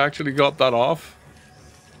that I actually got that off.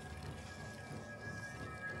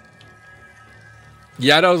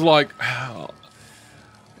 Yadow's like...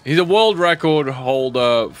 He's a world record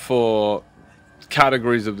holder for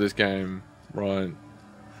categories of this game, right?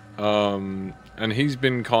 And he's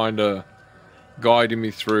been kind of guiding me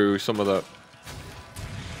through some of the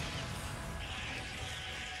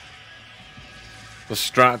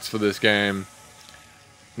strats for this game.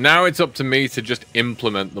 Now it's up to me to just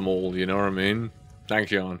implement them all, you know what I mean? Thanks,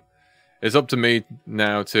 Jan. It's up to me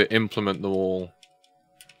now to implement them all.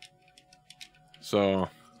 So...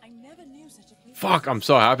 I never knew such a place. Fuck, I'm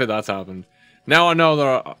so happy that's happened. Now I know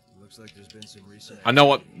that Looks like there's been some recent. I know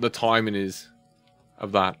what the timing is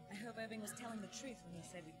of that. I hope Irving was telling the truth when he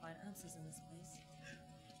said we'd find answers in this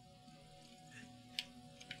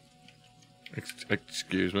place.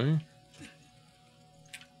 Excuse me?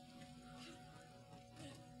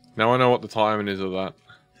 Now I know what the timing is of that.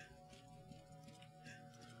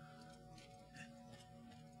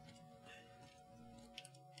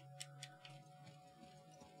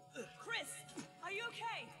 Chris, are you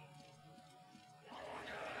okay?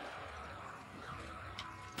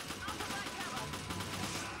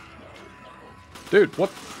 Dude, what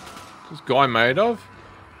is this guy made of?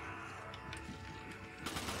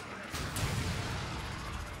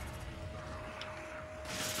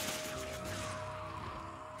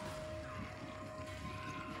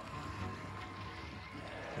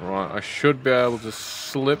 Right, I should be able to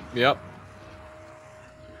slip, yep.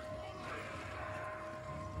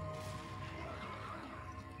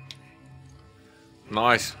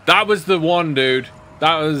 Nice. That was the one, dude.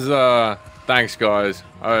 That was, thanks, guys.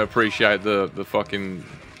 I appreciate the fucking...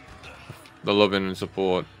 the loving and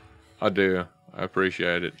support. I do. I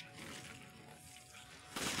appreciate it.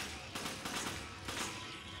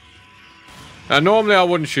 Now, normally I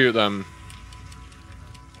wouldn't shoot them.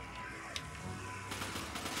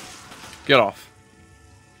 Get off.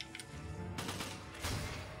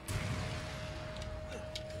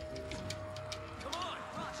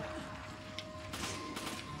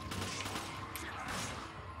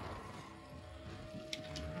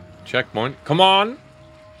 Checkpoint. Come on.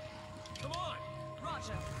 Come on.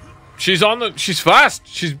 Roger. She's on the... She's fast.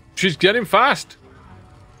 She's getting fast.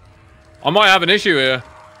 I might have an issue here.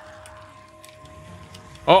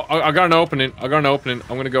 Oh, I got an opening. I got an opening.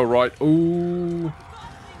 I'm gonna go right. Ooh.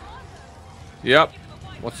 Yep.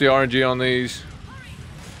 What's the RNG on these?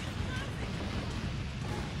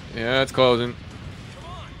 Yeah, it's closing.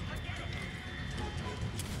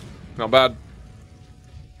 Not bad.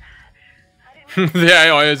 The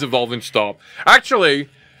AI is evolving. Stop. Actually,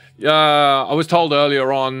 I was told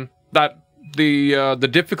earlier on that the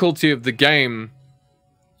difficulty of the game,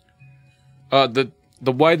 the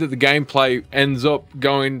way that the gameplay ends up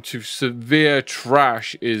going to severe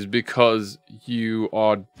trash is because you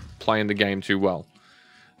are playing the game too well.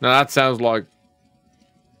 Now that sounds like,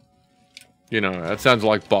 you know, that sounds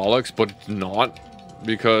like bollocks, but it's not,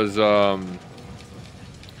 because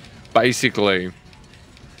basically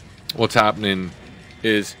what's happening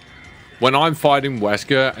is when I'm fighting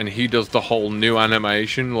Wesker and he does the whole new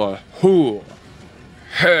animation like hoo,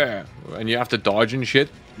 hey, and you have to dodge and shit,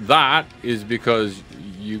 that is because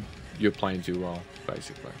you're playing too well,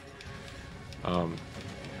 basically.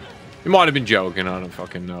 You might have been joking, I don't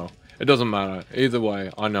fucking know. It doesn't matter. Either way,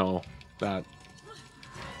 I know that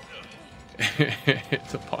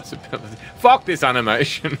it's a possibility. Fuck this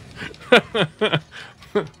animation.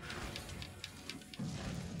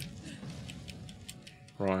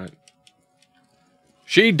 Right.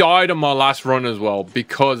 She died on my last run as well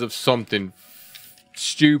because of something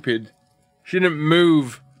stupid. She didn't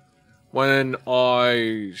move when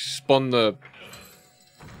I spun the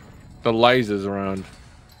lasers around.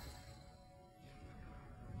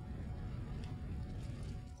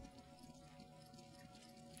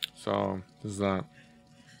 So, there's that.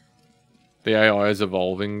 The AI is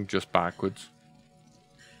evolving just backwards.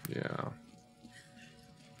 Yeah.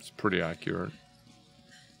 It's pretty accurate.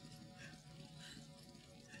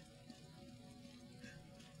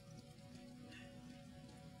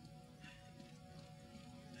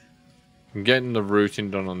 I'm getting the routing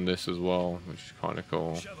done on this as well, which is kind of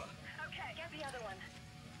cool. Okay, get the other one.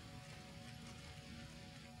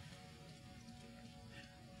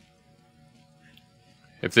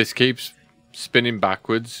 If this keeps spinning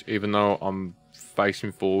backwards, even though I'm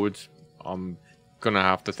facing forwards, I'm gonna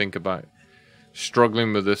have to think about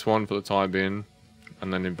struggling with this one for the time being,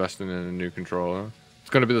 and then investing in a new controller. It's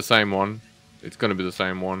gonna be the same one. It's gonna be the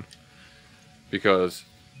same one because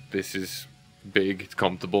this is big, it's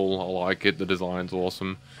comfortable, I like it, the design's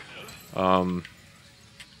awesome. Come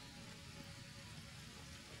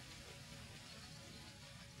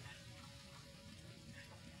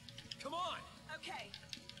on. Okay.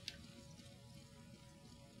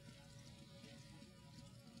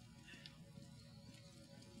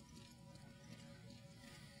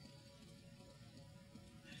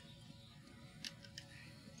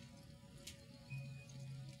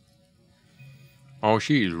 Oh,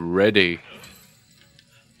 she's ready.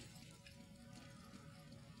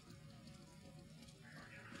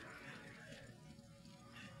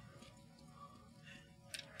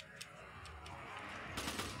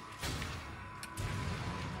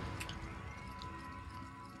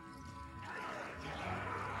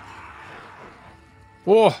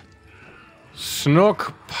 Whoa!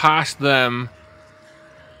 Snuck past them.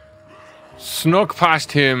 Snuck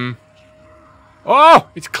past him. Oh!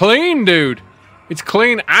 It's clean, dude! It's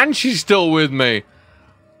clean and she's still with me.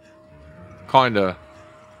 Kinda.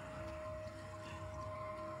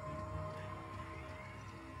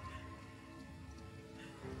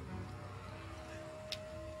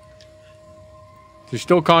 She's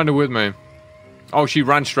still kinda with me. Oh, she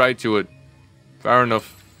ran straight to it. Fair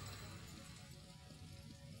enough.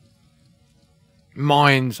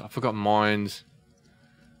 Mines. I forgot mines.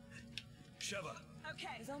 Sheva. Okay.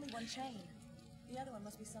 There's only one chain. The other one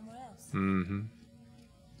must be somewhere else. Mm-hmm.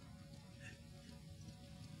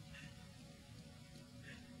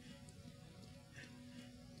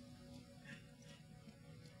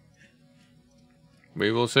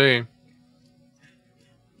 We will see.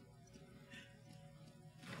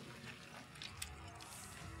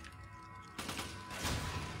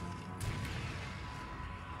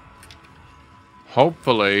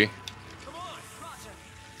 Hopefully,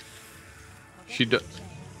 she does.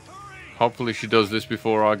 Hopefully, she does this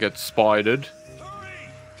before I get spidered.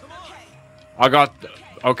 I got.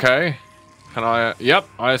 Okay. Can I? Yep,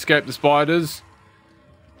 I escaped the spiders.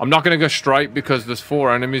 I'm not going to go straight because there's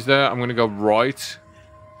 4 enemies there. I'm going to go right.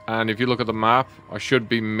 And if you look at the map, I should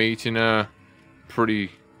be meeting her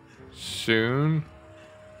pretty soon.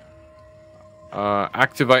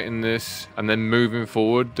 Activating this and then moving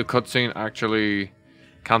forward. The cutscene actually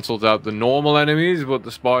cancels out the normal enemies, but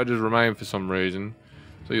the spiders remain for some reason.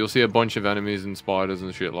 So you'll see a bunch of enemies and spiders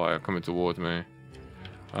and shit like that coming towards me.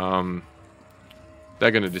 They're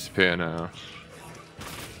going to disappear now.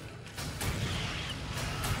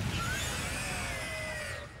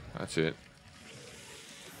 That's it.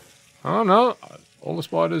 Oh no, all the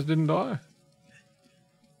spiders didn't die.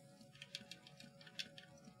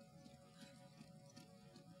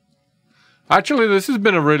 Actually, this has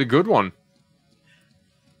been a really good one.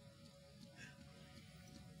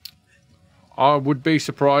 I would be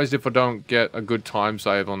surprised if I don't get a good time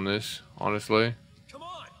save on this, honestly. Come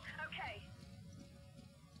on. Okay.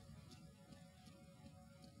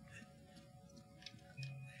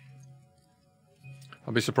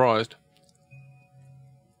 I'll be surprised.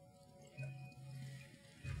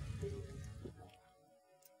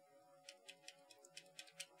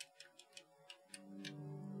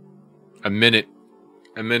 A minute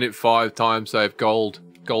 5 time save, gold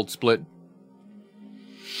split.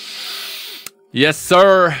 Yes,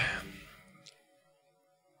 sir.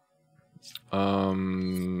 Yeah.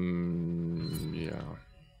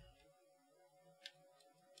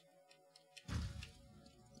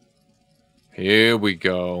 Here we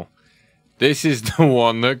go. This is the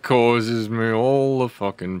one that causes me all the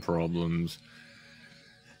fucking problems.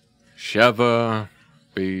 Sheva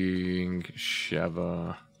being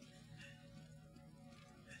Sheva.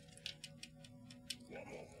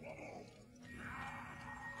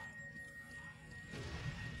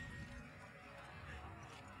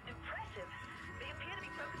 Impressive. They appear to be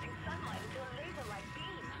focusing sunlight into a laser-like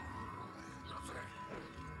beam.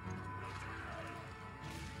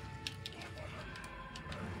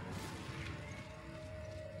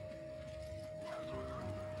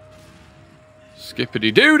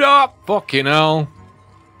 Skippity dude up! Fucking hell.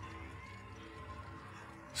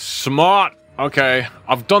 Smart. Okay,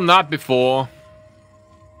 I've done that before.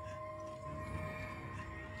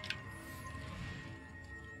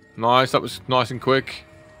 Nice, that was nice and quick.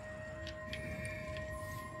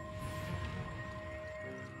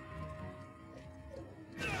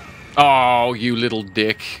 Oh, you little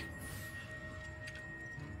dick.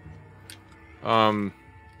 Come on.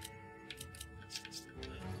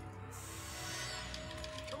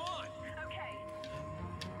 Okay.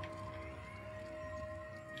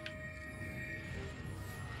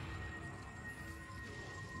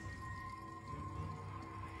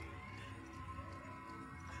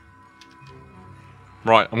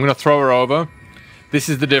 Right, I'm gonna throw her over. This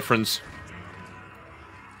is the difference.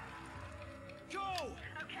 Go.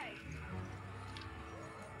 Okay.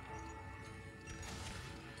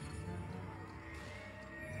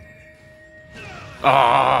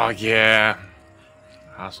 Oh, yeah.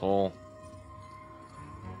 Asshole.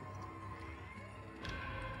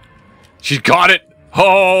 She's got it!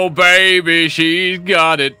 Oh, baby, she's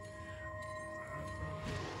got it.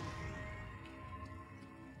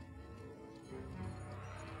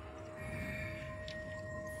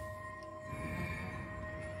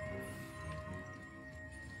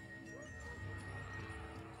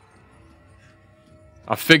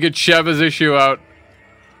 I figured Sheva's issue out.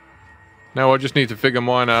 Now I just need to figure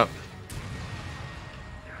mine out.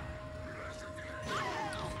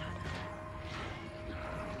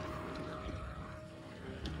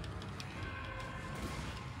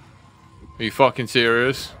 Are you fucking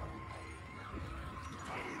serious?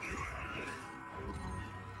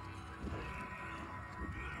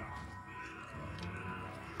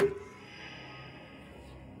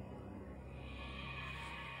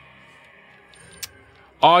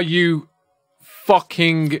 Are you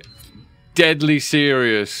fucking deadly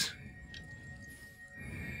serious?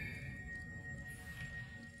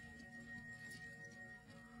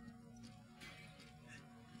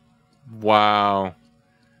 Wow.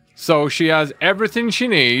 So she has everything she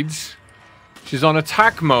needs. She's on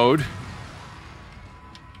attack mode.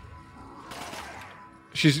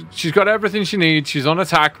 She's got everything she needs. She's on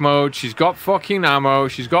attack mode. She's got fucking ammo.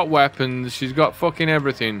 She's got weapons. She's got fucking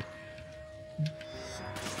everything.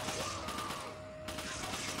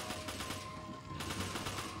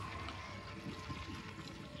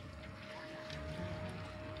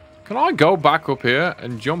 Can I go back up here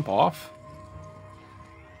and jump off?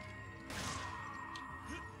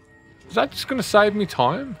 Is that just gonna save me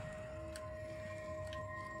time?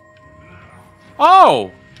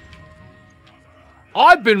 Oh!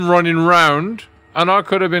 I've been running around and I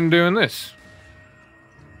could have been doing this.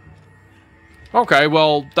 Okay,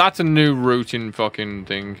 well, that's a new routing fucking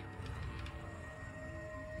thing.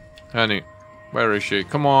 Honey, where is she?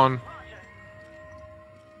 Come on.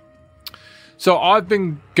 So I've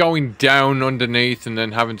been going down underneath and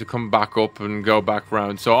then having to come back up and go back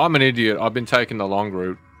round. So I'm an idiot. I've been taking the long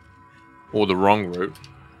route. Or the wrong route.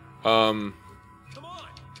 Come on.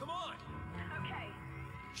 Okay.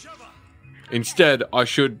 Sheva. Instead, I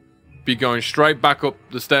should be going straight back up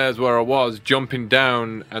the stairs where I was, jumping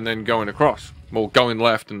down and then going across. Well, going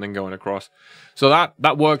left and then going across. So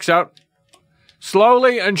that works out.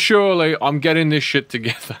 Slowly and surely, I'm getting this shit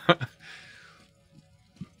together.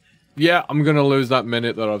 Yeah, I'm gonna lose that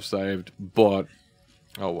minute that I've saved, but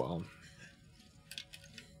oh well.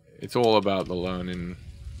 It's all about the learning.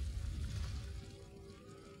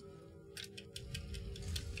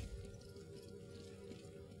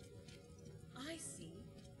 I see.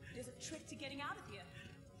 There's a trick to getting out of here.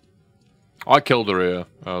 I killed her here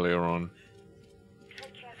earlier on.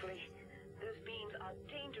 Tread carefully. Those beams are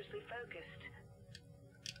dangerously focused.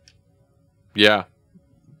 Yeah.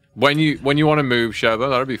 When you want to move, Sheva,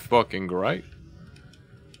 that'd be fucking great.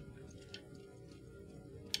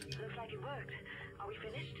 Looks like it worked. Are we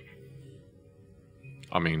finished?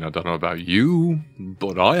 I mean, I don't know about you,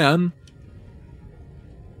 but I am.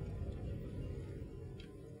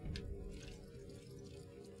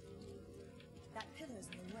 That pillar's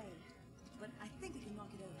in the way, but I think we can knock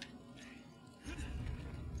it over.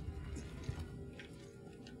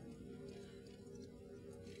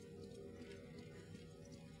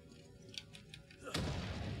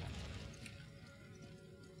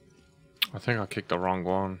 I think I kicked the wrong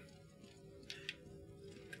one.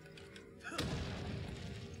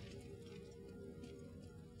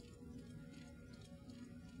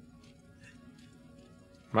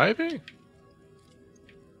 Maybe?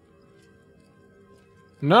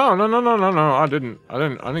 No. I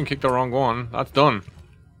didn't kick the wrong one. That's done.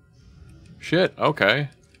 Shit, okay.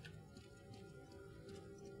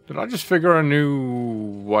 Did I just figure a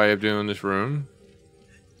new way of doing this room?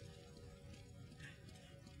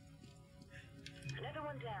 Another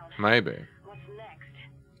one down. Maybe. What's next?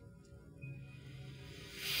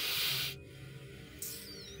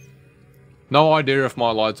 No idea if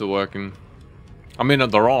my lights are working. I mean,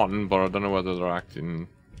 they're on, but I don't know whether they're acting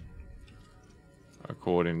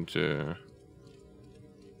according to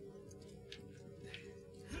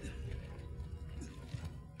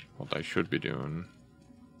what they should be doing.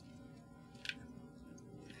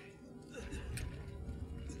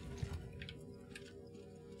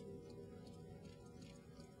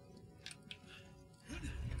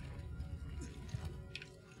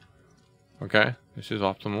 Okay, this is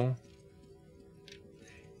optimal.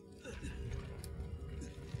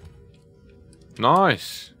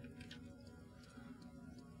 Nice.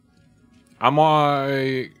 Am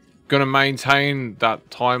I gonna maintain that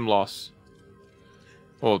time loss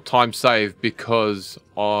or time save because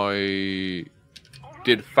I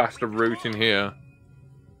did faster route in here?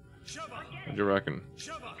 What do you reckon?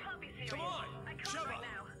 Come on! I can't right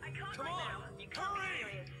now. I can't right now. You can't be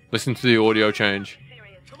serious. Listen to the audio change.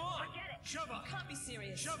 Serious. Come on! Forget it. Sheva! Can't be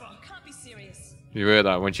serious. Shove up. You can't be serious. You hear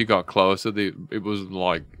that? When she got closer, it was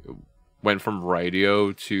like went from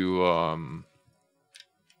radio to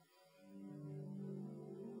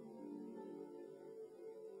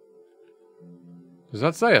Does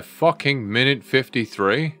that say a fucking minute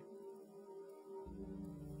 53?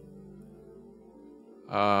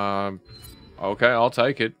 Okay, I'll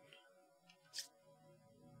take it.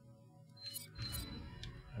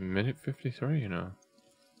 A minute 53, you know.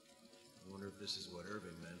 I wonder if this is what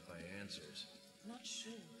Irving meant by answers. Not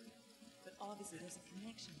sure, but obviously there's a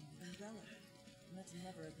connection with Umbrella, and that's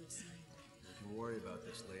never a good sign. We can worry about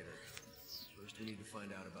this later. First, we need to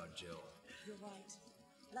find out about Jill. You're right.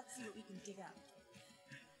 Let's see what we can dig up.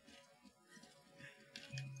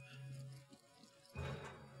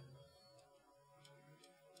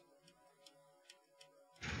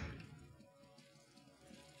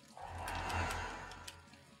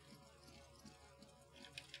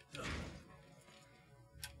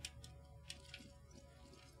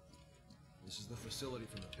 This is the facility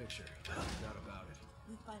from the picture. No doubt about it.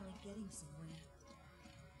 We're finally getting somewhere.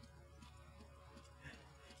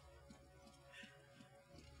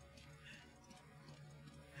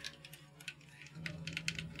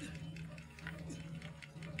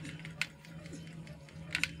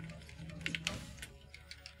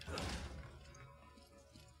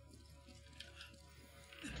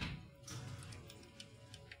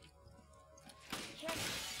 Check.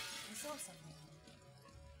 I saw something.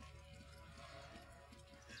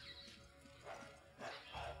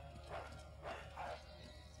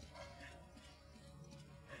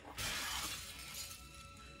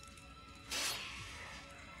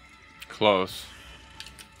 Close.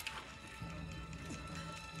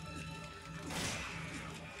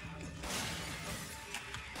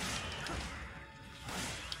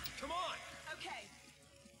 Come on! Okay.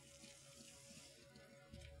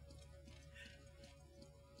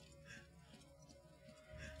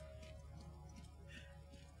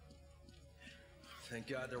 Thank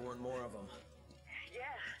God there weren't more of them. Yeah,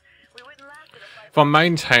 we wouldn't last in a fight. If I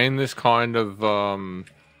maintain this kind of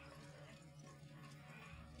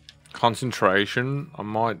concentration, I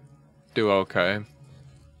might do okay. I don't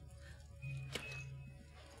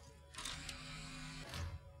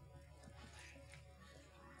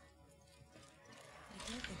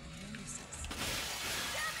think we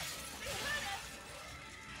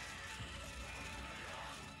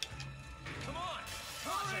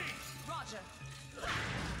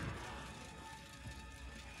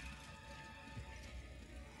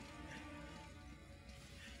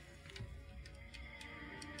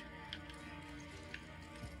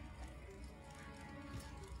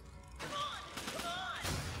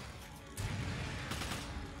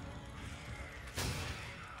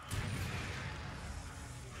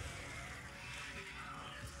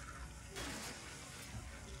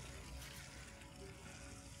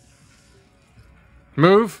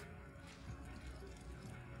Move.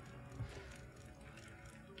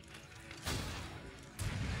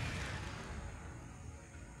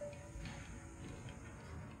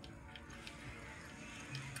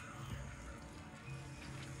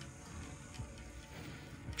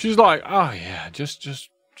 She's like, oh yeah, just,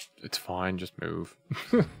 it's fine, just move.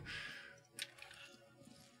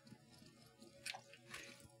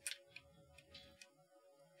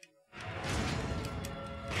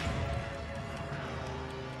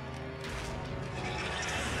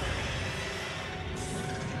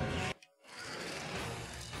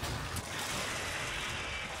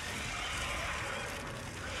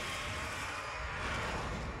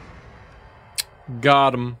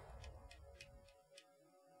 Got him.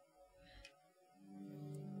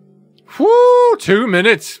 Whoo! 2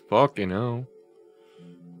 minutes. Fucking hell.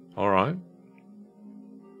 Alright.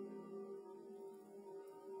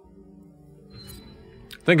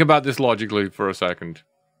 Think about this logically for a second.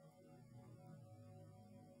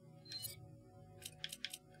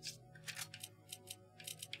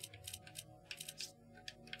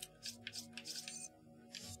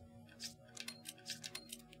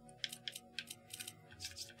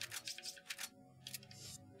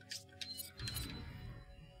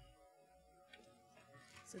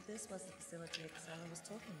 So this was the facility Excella was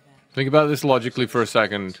talking about. Think about this logically for a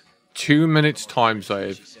second. 2 minutes time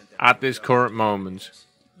save at this current moment.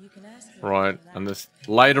 You can ask her Right, about and that. this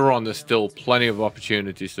later on there's still plenty of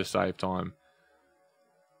opportunities to save time.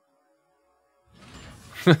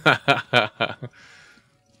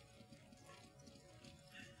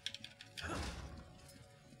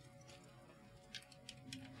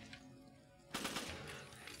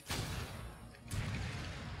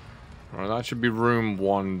 Alright, that should be room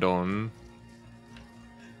 1 done.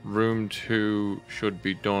 Room 2 should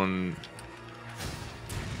be done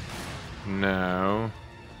now.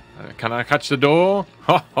 Can I catch the door?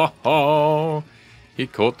 Ho ho ho! He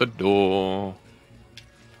caught the door.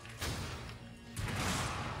 Stay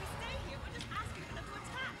here, we're just asking for them to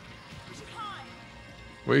attack. We should hide.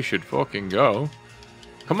 We should fucking go.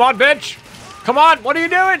 Come on, bitch! Come on, what are you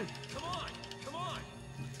doing? Come on!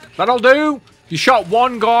 That'll do. You shot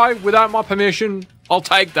one guy without my permission. I'll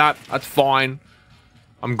take that. That's fine.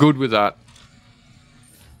 I'm good with that.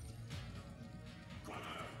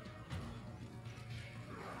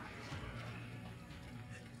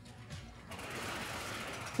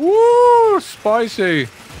 Woo! Spicy.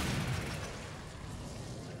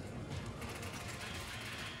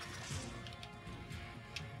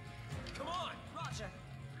 Come on! Roger!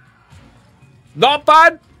 Not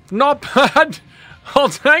bad. Not bad. I'll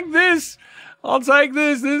take this. I'll take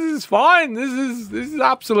this. This is fine. This is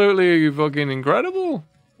absolutely fucking incredible.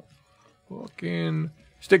 Fucking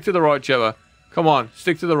stick to the right, Trevor. Come on,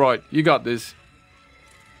 stick to the right. You got this.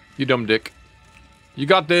 You dumb dick. You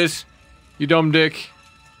got this. You dumb dick.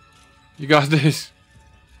 You got this.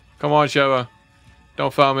 Come on, Trevor.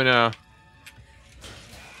 Don't foul me now.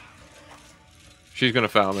 She's gonna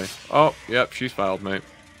foul me. Oh, yep, she's fouled me.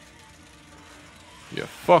 You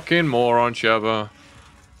fucking moron, Trevor.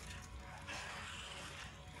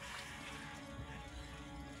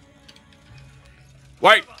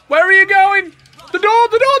 Wait, where are you going? The door,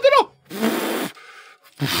 the door, the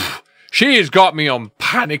door! She has got me on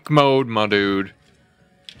panic mode, my dude.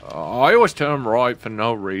 I always turn right for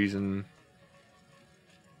no reason.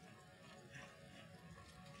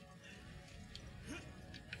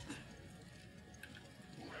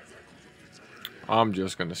 I'm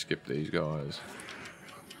just gonna skip these guys.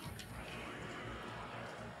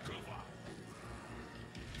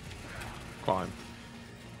 Climb.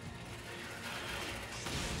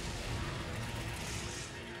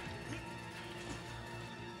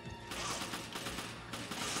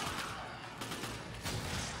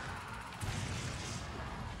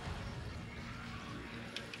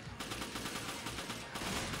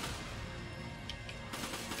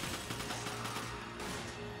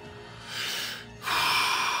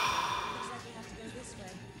 Looks like we have to go this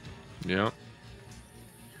way. Yeah.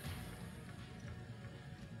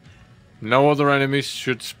 No other enemies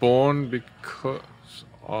should spawn because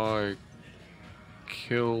I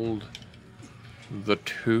killed the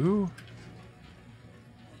 2.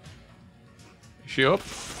 Is she up?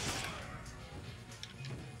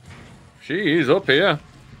 She is up here.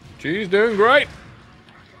 She's doing great.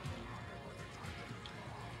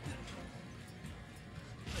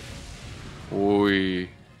 Oi.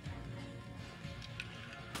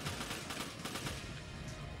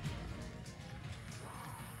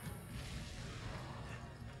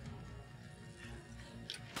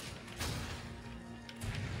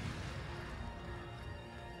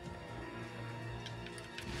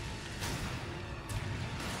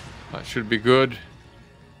 That should be good.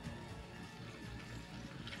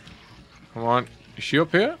 Come on. Is she up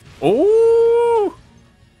here? Oh!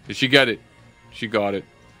 Did she get it? She got it.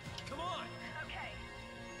 Come on. Okay.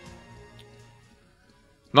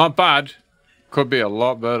 Not bad. Could be a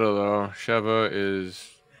lot better though. Sheva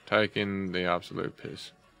is taking the absolute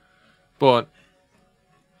piss. But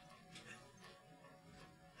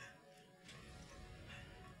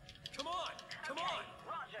Come on. Come on.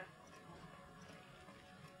 Roger.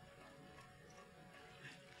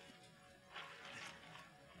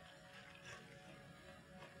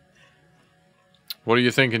 what are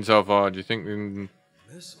you thinking so far? Do you think we...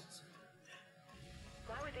 Missiles.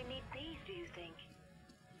 Why would they need these, do you think?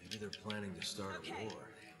 Maybe they're planning to start a war.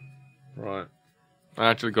 Right. I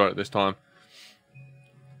actually got it this time.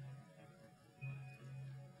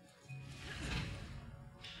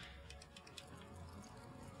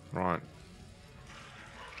 Right.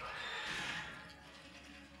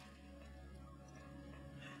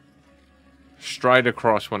 Straight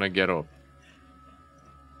across when I get up.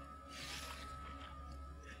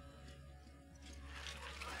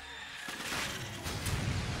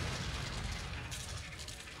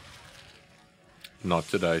 Not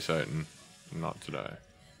today, Satan. Not today.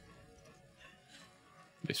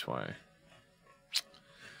 This way.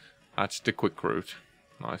 That's the quick route.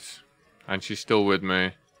 Nice. And she's still with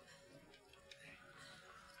me.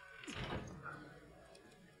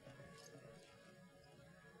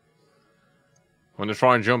 I'm gonna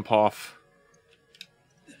try and jump off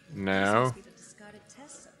now.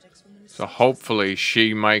 So hopefully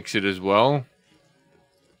she makes it as well.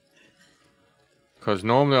 Because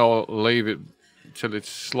normally I'll leave it till it's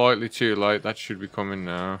slightly too late. That should be coming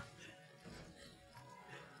now.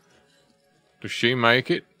 Does she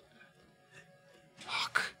make it?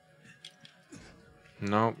 Fuck.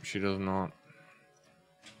 Nope, she does not.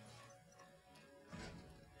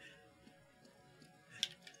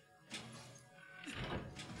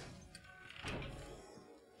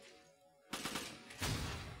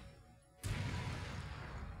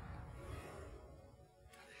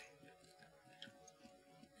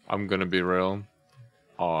 I'm gonna be real.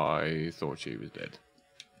 I thought she was dead.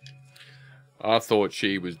 I thought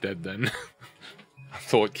she was dead then. I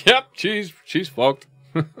thought, yep, she's fucked.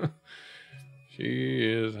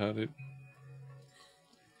 She has had it.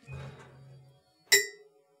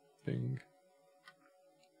 Ding.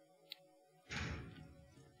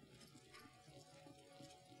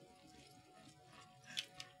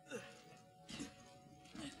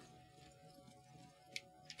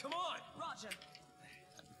 Come on. Roger.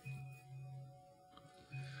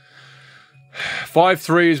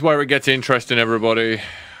 5-3 is where it gets interesting, everybody.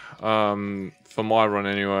 For my run,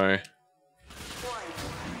 anyway.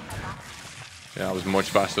 Yeah, I was much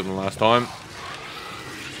faster than last time.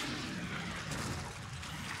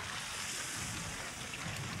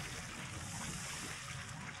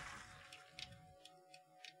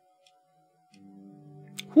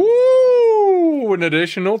 Woo! An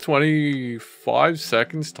additional 25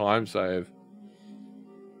 seconds time save.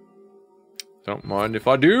 Don't mind if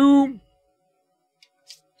I do.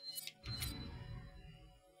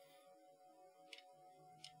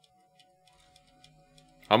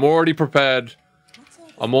 I'm already prepared.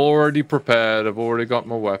 I'm already prepared. I've already got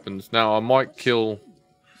my weapons. Now, I might kill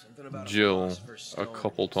Jill a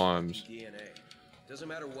couple times. Doesn't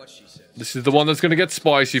matter what she says. This is the one that's going to get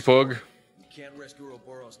spicy, Pug. You can't risk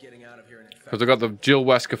Ouroboros getting out of here and Because I got the Jill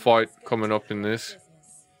Wesker fight coming up in this.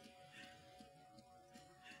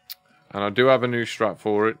 And I do have a new strat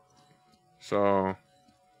for it. So...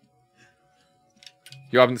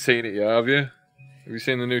 You haven't seen it yet, have you? Have you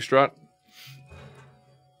seen the new strat?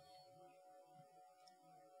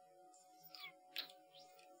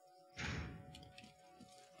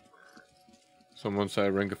 Someone say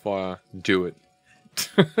Ring of Fire, do it.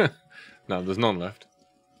 No, there's none left.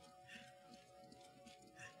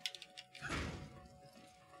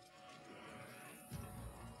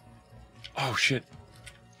 Oh shit.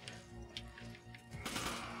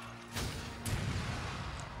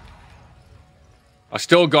 I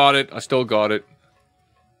still got it. I still got it.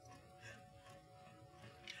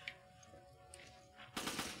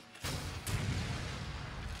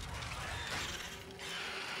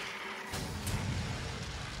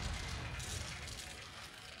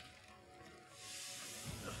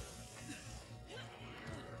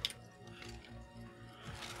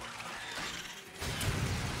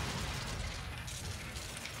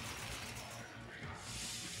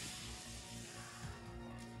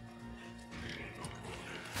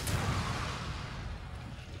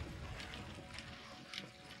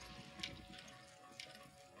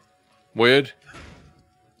 Weird.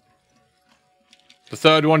 The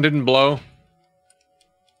third one didn't blow.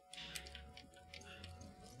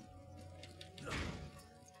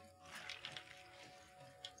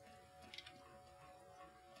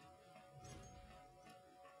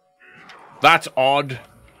 That's odd.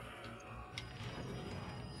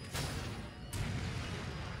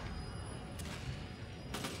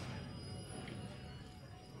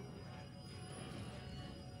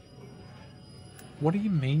 What do you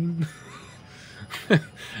mean?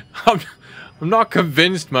 I'm not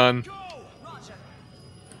convinced, man. Roger.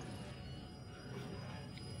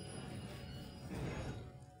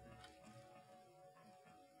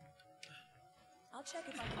 I'll check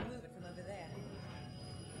if I can move it from over there.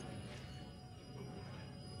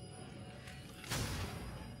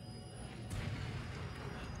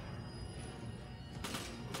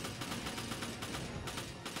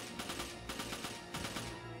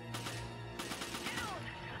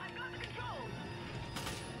 I've got the controls.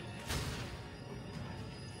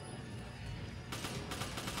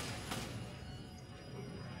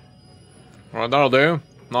 Alright, that'll do.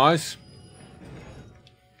 Nice.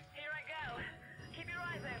 Here I go. Keep your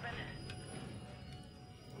eyes open.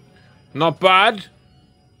 Not bad.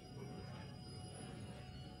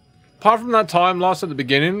 Apart from that time lost at the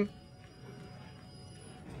beginning.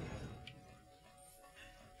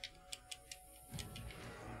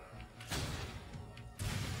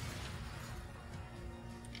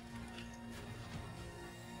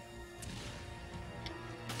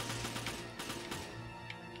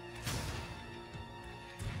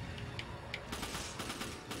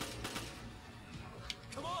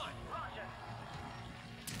 Come on! Roger.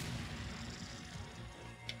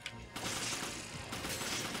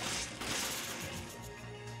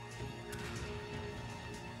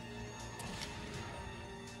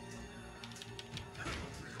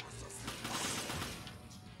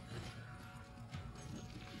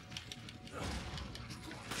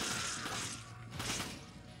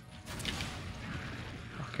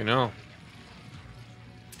 Fucking hell.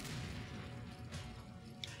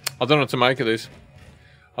 I don't know what to make of this.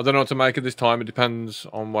 I don't know what to make of this time. It depends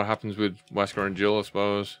on what happens with Wesker and Jill, I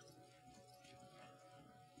suppose.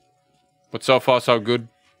 But so far, so good.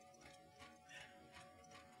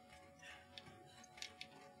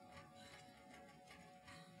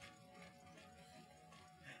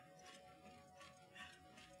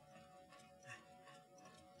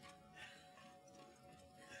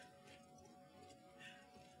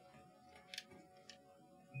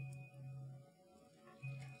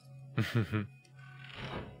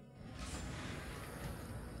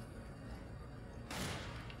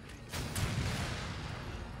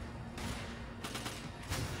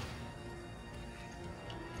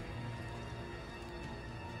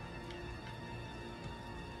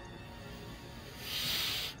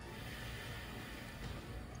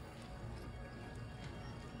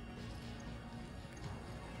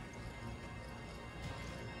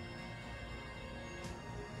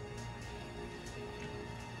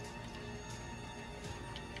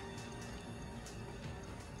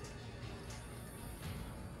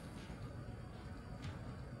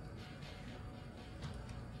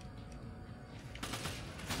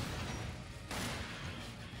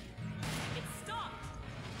 It's stopped.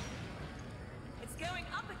 It's going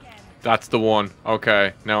up again. That's the one.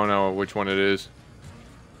 Okay, now I know which one it is.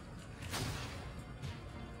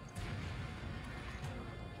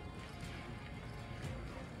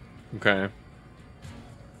 Okay.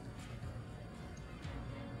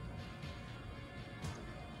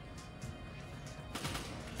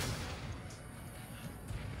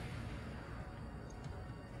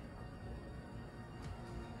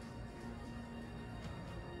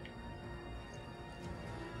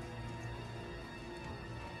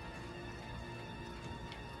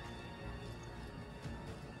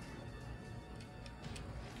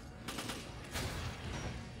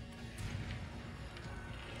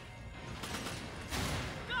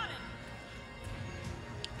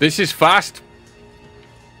 This is fast.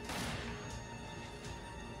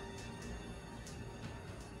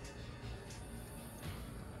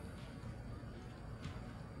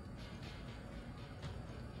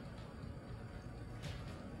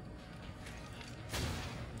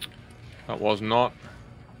 That was not.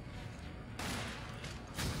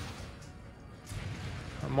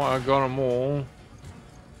 I might have got them all.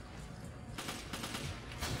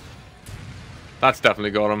 That's definitely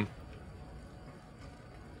got them.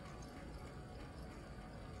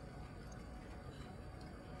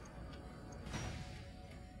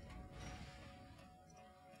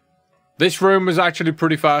 This room was actually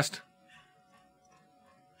pretty fast.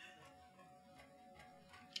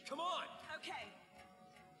 Come on! Okay.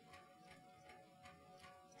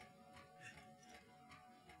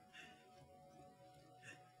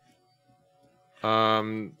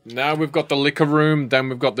 Now we've got the liquor room, then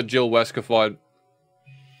we've got the Jill Wesker fight.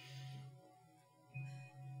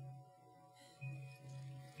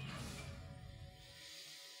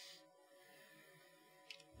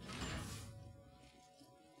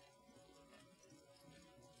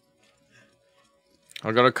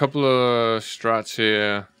 I got a couple of strats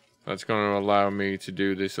here that's going to allow me to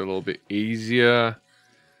do this a little bit easier.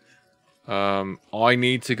 I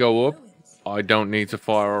need to go up. I don't need to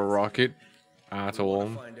fire a rocket at all.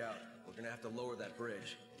 Find out. We're gonna have to lower that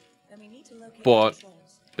bridge. Then we need to locate But the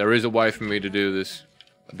controls. there is a way for me to do this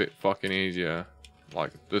a bit fucking easier.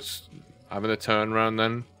 Like, this, having a turnaround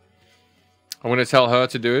then. I'm going to tell her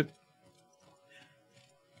to do it.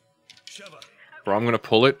 Or I'm going to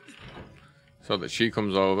pull it so that she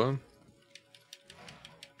comes over.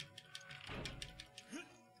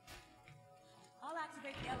 I'll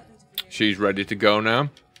activate the elevator for you. She's ready to go now.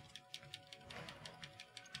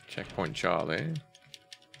 Checkpoint Charlie.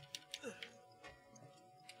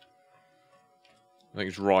 I think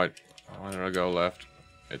it's right. Why did I go left?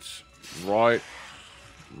 It's right.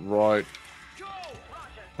 Right. I'm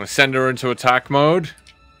going to send her into attack mode.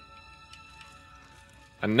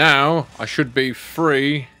 And now, I should be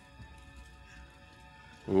free.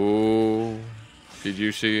 Ooh. Did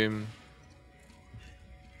you see him?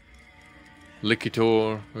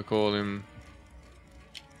 Liquitor, we call him.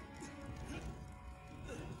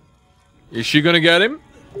 Is she going to get him?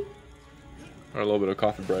 Or a little bit of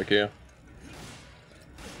coffee break here.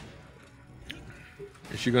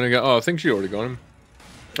 Is she going to get... Oh, I think she already got him.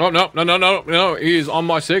 Oh, no. He is on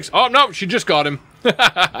my 6. Oh, no, she just got him.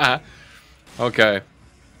 Okay.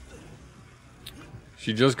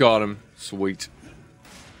 She just got him. Sweet.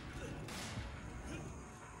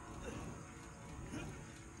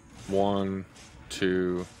 One,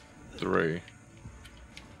 2, 3.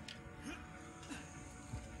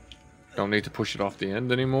 Don't need to push it off the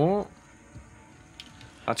end anymore.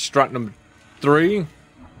 That's strat number 3.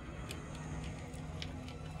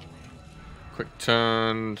 Quick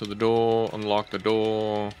turn to the door, unlock the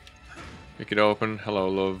door, kick it open. Hello,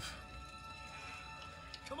 love.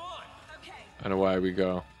 Come on. Okay. And away we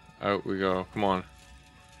go. Out we go. Come on.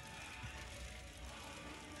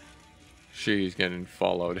 She's getting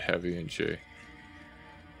followed heavy, isn't she?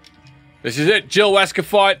 This is it. Jill Wesker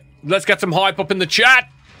fight. Let's get some hype up in the chat.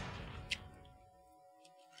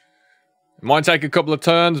 It might take a couple of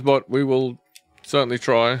turns, but we will certainly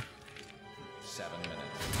try. 7 minutes.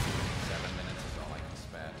 7 minutes is all I can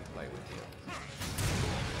spare to play with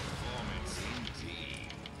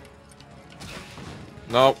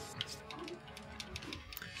you. No.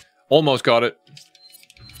 Almost got it.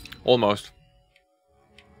 Almost.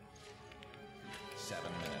 7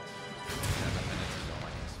 minutes. 7 minutes is all I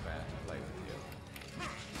can spare to play with you.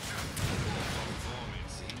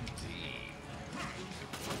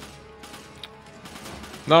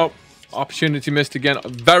 No. Opportunity missed again.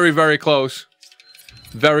 Very, very close.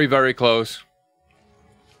 Very, very close.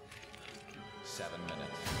 7 minutes.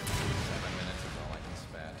 7 minutes is all I can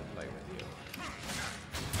spare to play with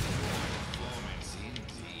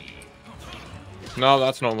you. No,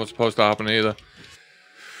 that's not what's supposed to happen either.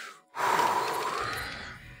 7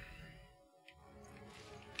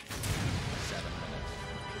 minutes.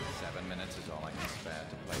 7 minutes is all I can spare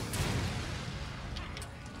to play with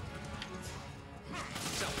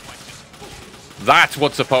you. That's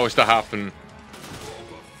what's supposed to happen.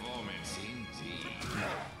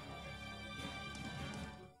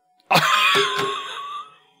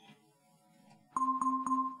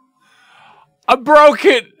 I broke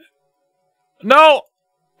it! No!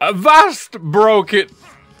 Avast broke it!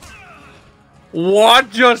 What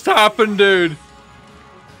just happened, dude?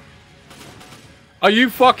 Are you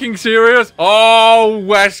fucking serious? Oh,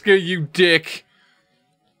 Wesker, you dick.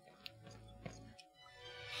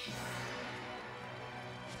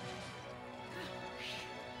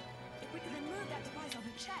 If we can remove that device on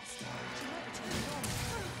her chest, she might return to normal.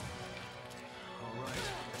 All right.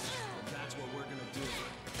 Well, that's what we're gonna do.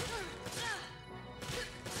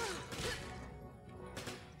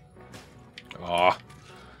 Ah.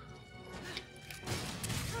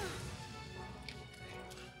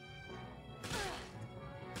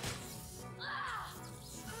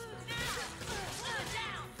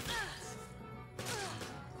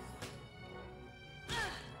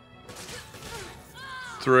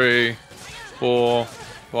 Three, 4,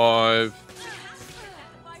 5.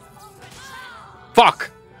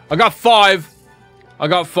 Fuck! I got 5. I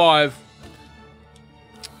got 5.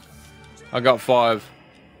 I got 5.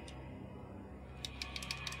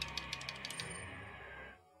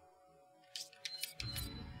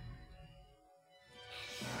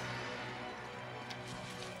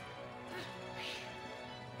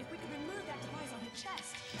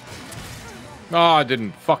 Oh, I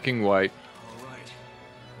didn't fucking wait. Alright.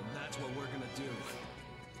 And that's what we're gonna do.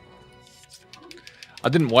 I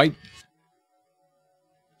didn't wait.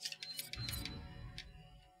 If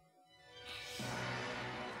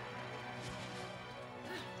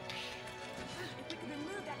we could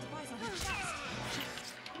remove that device on her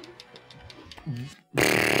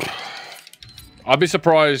chest. I'd be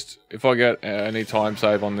surprised if I get any time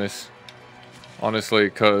save on this. Honestly,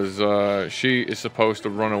 because she is supposed to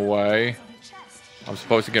run away. On her chest. I'm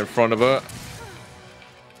supposed to get in front of her.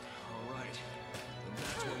 Alright. And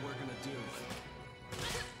that's what we're gonna do.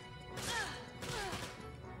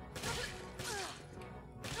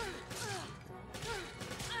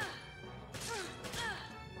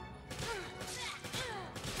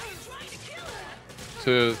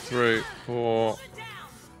 2, 3, 4.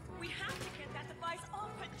 We have to get that device off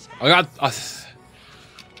her chest.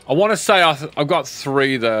 I want to say I've got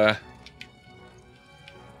 3 there.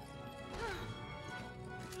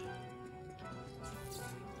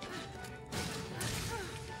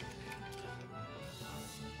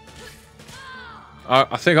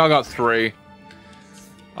 I think I got 3.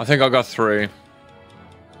 I think I got 3.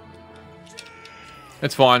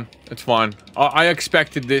 It's fine. It's fine. I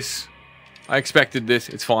expected this. I expected this.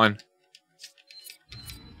 It's fine.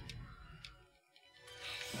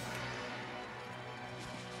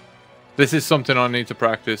 This is something I need to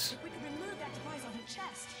practice. If we could remove that device on her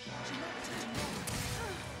chest, she might return more.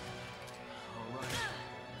 Alright.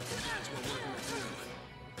 And that's what we're gonna do.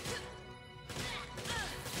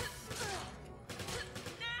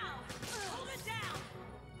 Now, hold it down.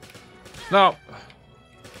 No.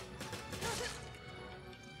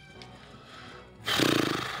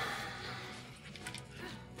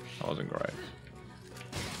 That wasn't great.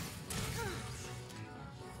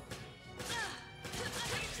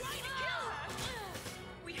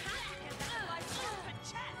 We have to get that device off her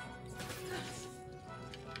chest.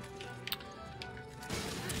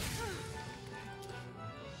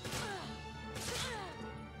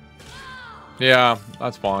 Yeah,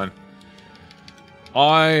 that's fine.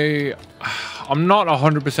 I'm not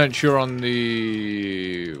 100% sure on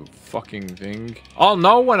the fucking thing. I'll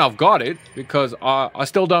know when I've got it because I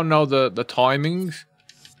still don't know the timings.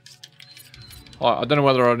 I don't know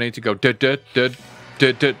whether I need to go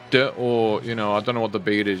or you know I don't know what the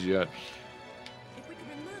beat is yet. If we could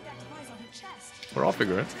remove that device on her chest. But I'll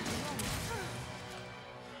figure it.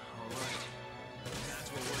 Alright. And that's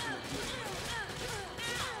what we're gonna do.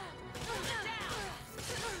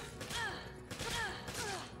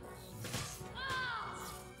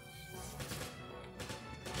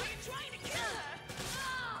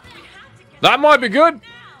 That might be good.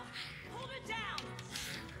 Hold it down.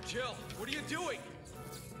 Jill, what are you doing?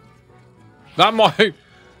 That might.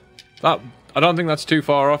 That I don't think that's too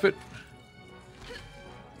far off it.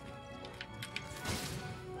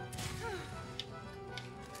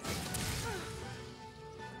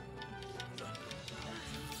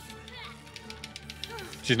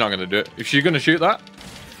 She's not gonna do it. If she's gonna shoot that,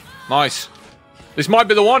 nice. This might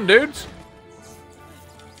be the one, dudes.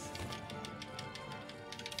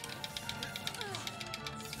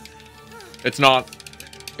 It's not.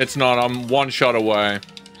 It's not. I'm 1 shot away.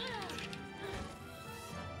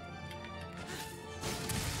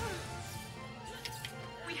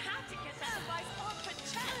 We have to get that device off her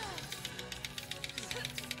chest.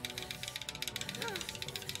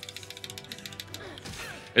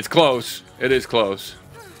 It's close. It is close.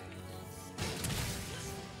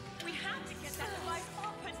 We have to get that device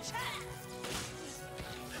off her chest.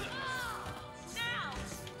 Now,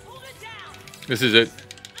 hold it down. This is it.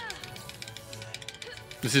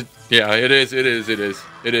 This is. Yeah, it is. It is. It is.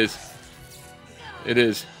 It is. It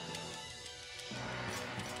is.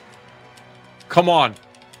 Come on.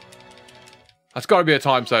 That's got to be a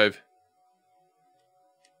time save.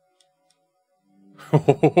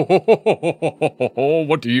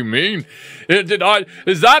 What do you mean? Did I?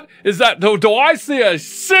 Is that? Do I see a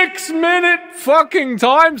 6-minute fucking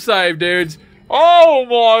time save, dudes? Oh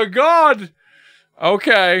my god.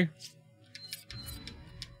 Okay.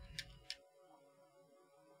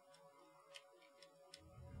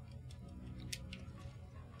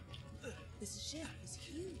 This ship is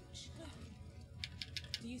huge.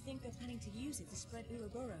 Do you think they're planning to use it to spread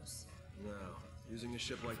Ouroboros? No. Using a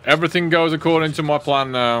ship like this, Everything goes according to my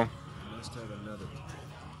plan now. we must have another plan.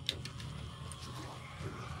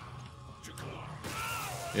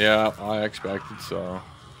 Yeah, I expected so.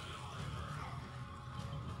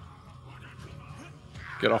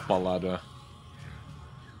 Get off my ladder.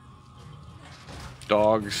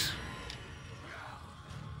 Dogs.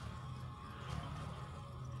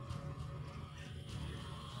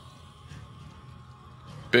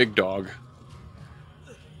 Big dog.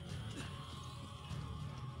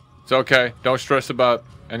 It's okay. Don't stress about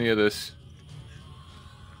any of this.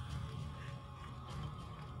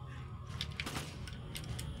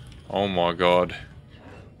 Oh my god.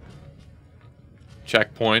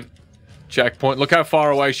 Checkpoint. Checkpoint. Look how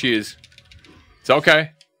far away she is. It's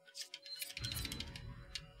okay.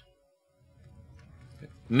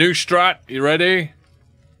 New strat. You ready?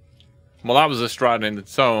 Well, that was a strat in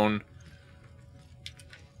its own.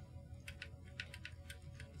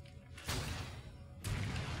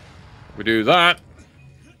 We do that.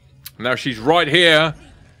 Now she's right here.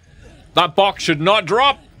 That box should not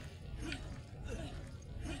drop.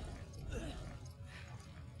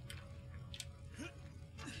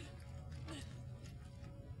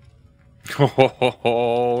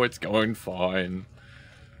 Oh, it's going fine.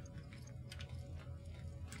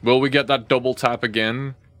 Will we get that double tap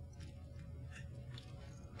again?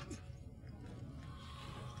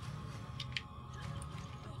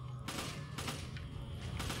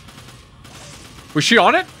 Was she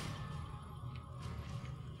on it?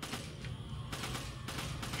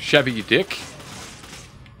 Chevy, you dick.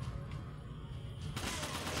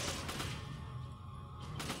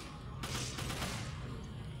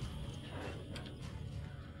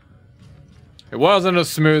 It wasn't as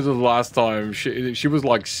smooth as last time. She was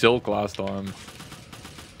like silk last time.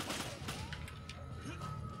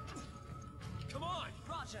 Come on,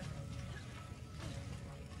 Roger.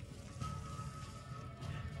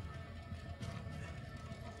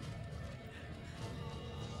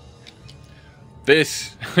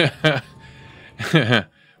 This.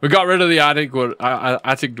 We got rid of the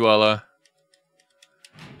attic dweller.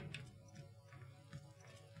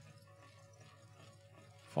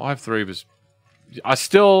 Five 3 was. I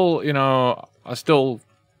still, you know, it still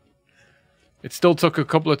took a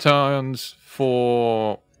couple of turns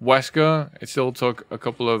for Wesker. It still took a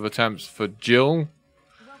couple of attempts for Jill. It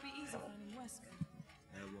won't be easy finding Wesker.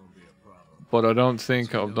 that won't be a problem. But I don't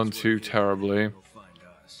think I've done too terribly. He'll find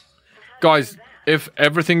us. Guys, if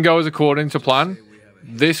everything goes according to plan,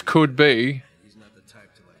 this could be He's not the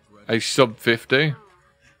type to like grudge. a sub 50.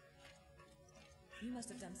 You must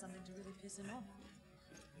have done something to really piss him off.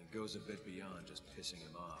 It goes a bit beyond just pissing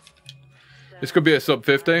him off. This could be a sub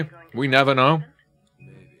 50. We never know.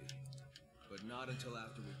 Maybe. But not until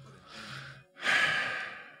after we put it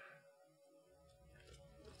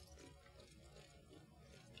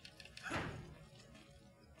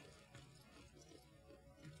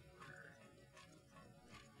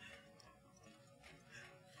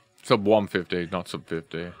Sub 150, not sub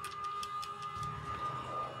 50.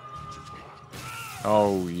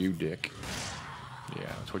 Oh, you dick. Yeah,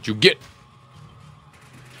 that's what you get.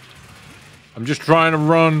 I'm just trying to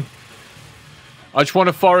run. I just want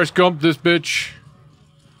to Forrest Gump this bitch.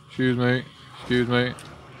 Excuse me. Excuse me.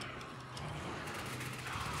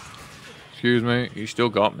 Excuse me. You still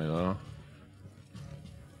got me, though.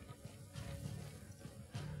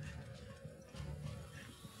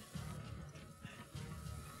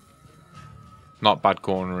 Not bad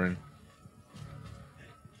cornering.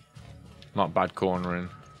 Not bad cornering.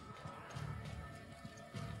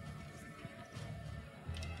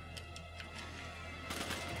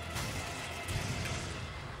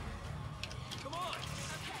 Come on!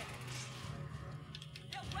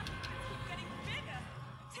 Their weapons keep getting bigger.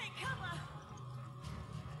 Take cover.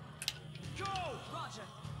 Go! Roger.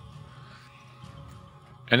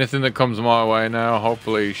 Anything that comes my way now,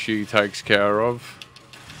 hopefully she takes care of.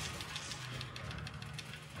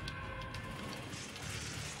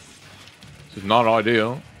 This is not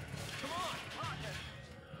ideal.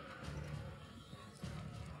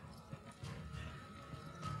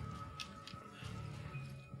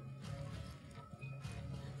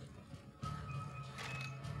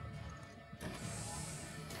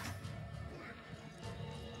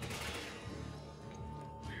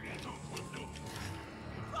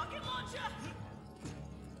 Rocket launcher.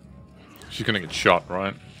 She's gonna get shot,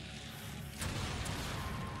 right?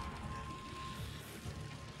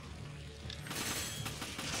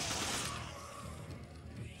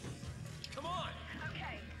 Come on!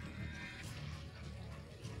 Okay.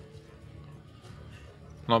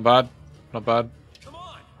 Not bad. Not bad. Come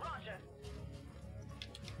on! Roger.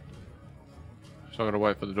 So I gotta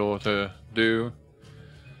wait for the door to do.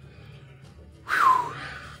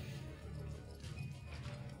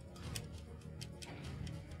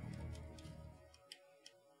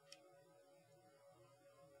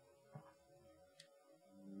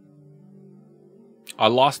 I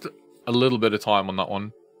lost a little bit of time on that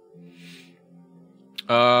one.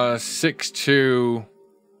 6-2.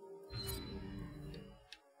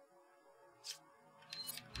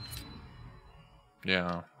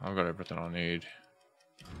 Yeah, I've got everything I need.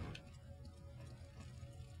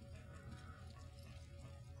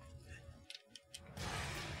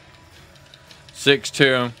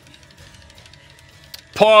 6-2.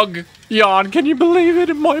 Pog! Yarn, can you believe it?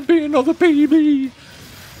 It might be another PB.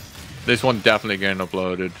 This one definitely getting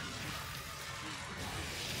uploaded.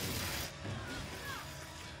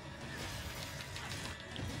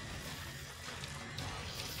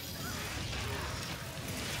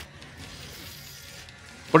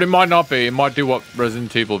 But it might not be. It might do what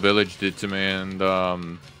Resident Evil Village did to me and,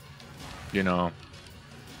 you know.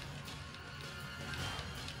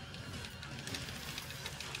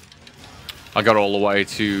 I got all the way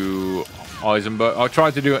to Eisenberg. I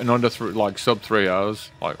tried to do it in under sub 3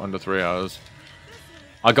 hours. Like, under 3 hours.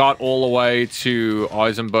 I got all the way to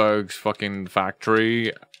Eisenberg's fucking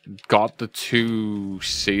factory. Got the 2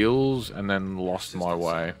 seals and then lost my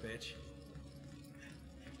way.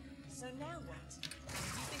 So now what? Do you think our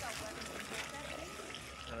weapons can take that thing?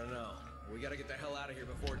 I don't know. We gotta get the hell out of here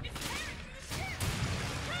before...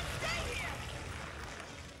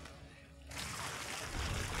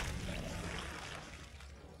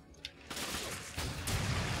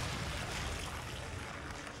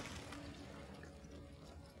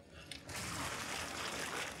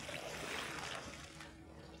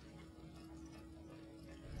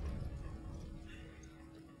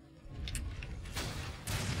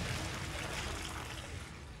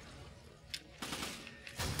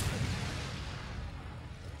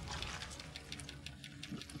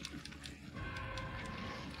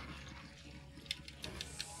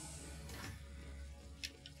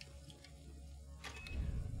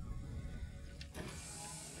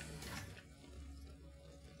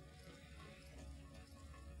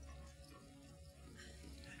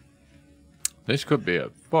 This could be a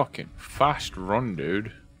fucking fast run,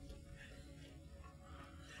 dude.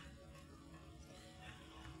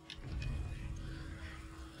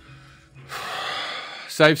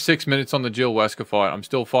 Save 6 minutes on the Jill Wesker fight. I'm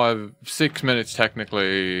still 6 minutes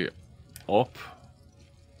technically up.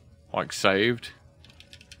 Like, saved.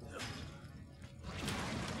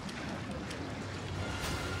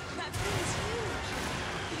 That thing's huge.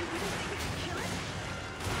 Do you really think it can kill it?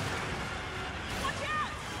 Watch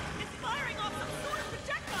out! It's firing off some sort of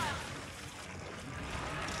projectile!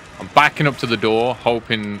 I'm backing up to the door,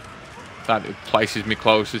 hoping that it places me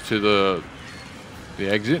closer to the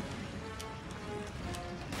exit.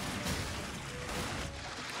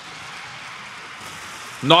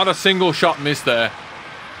 Not a single shot missed there.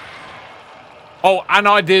 Oh, and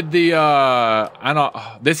I did the,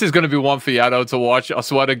 this is going to be one for Yado to watch. I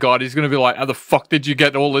swear to God, he's going to be like, how the fuck did you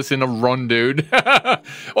get all this in a run, dude?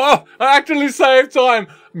 Oh, I actually saved time.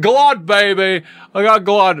 Glod, baby. I got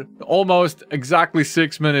Glod. Almost exactly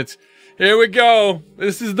 6 minutes. Here we go.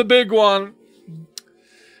 This is the big one.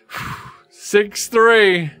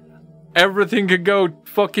 6-3. Everything could go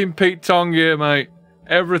fucking Pete Tong here, mate.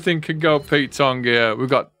 Everything could go Pete Tong here. We've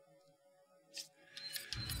got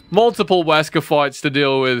multiple Wesker fights to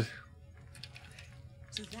deal with.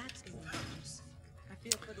 So that's illness. I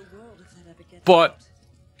feel for the world if that ever gets But out.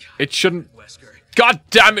 it shouldn't... Wesker. God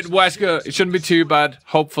damn it, Wesker! It shouldn't be too bad.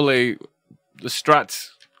 Hopefully, the strats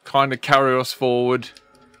kind of carry us forward.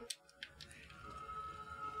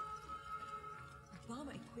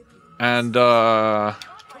 Bomber equipment. And,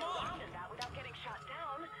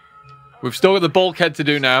 we've still got the bulkhead to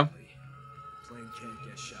do now. Plane can't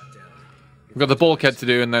get shot down. We've got the bulkhead to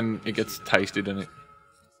do, and then it gets tasted in it.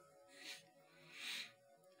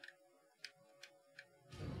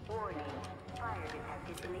 Warning. Fire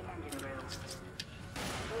detected in the engine room.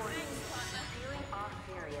 Warning. Sealing off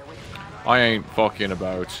area with primary I ain't fucking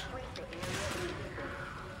about. evacuate the area immediately.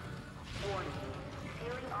 Warning.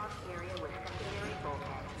 Sealing off area with secondary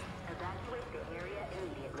bulkhead. Evacuate the area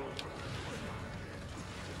immediately.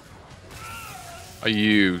 Are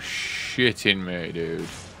you shitting me, dude?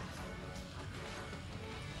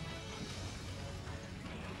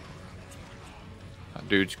 That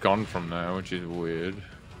dude's gone from there, which is weird.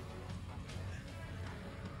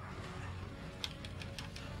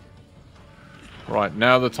 Right,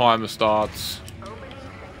 now the timer starts. Opening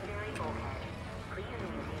secondary bulkhead. Please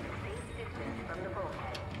maintain a safe distance from the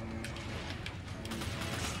bulkhead.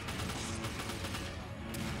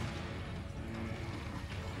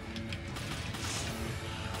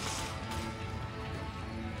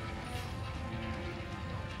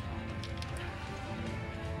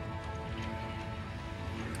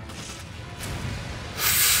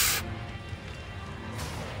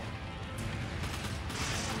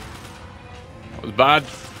 That was bad.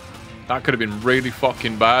 That could have been really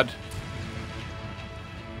fucking bad.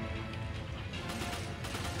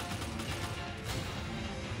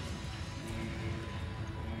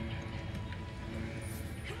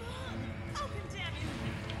 Open, damn you!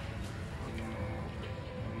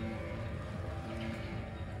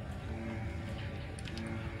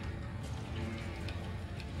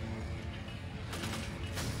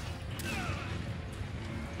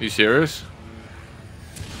 You serious?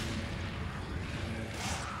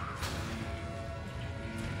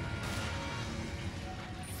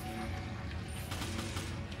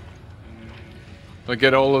 I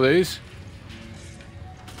get all of these?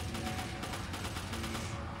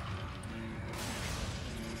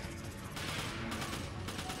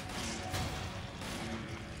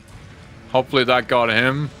 Hopefully that got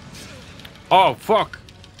him. Oh, fuck.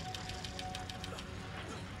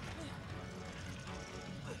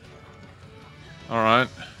 Alright.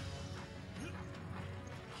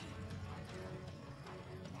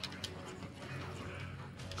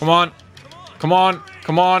 Come on. Come on.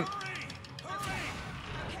 Come on.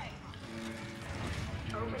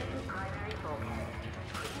 Opening primary bulkhead.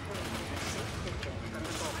 Safe distance from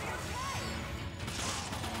the bulkhead.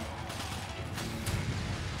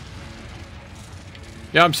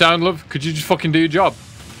 Yeah, I'm sound, love. Could you just fucking do your job?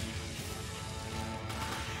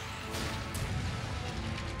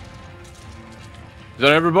 Is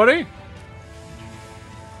that everybody?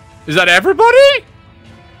 Is that everybody?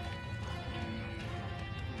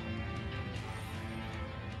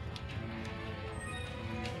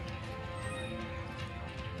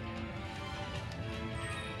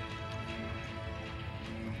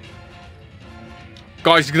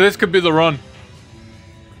 Guys, this could be the run.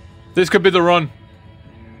 This could be the run.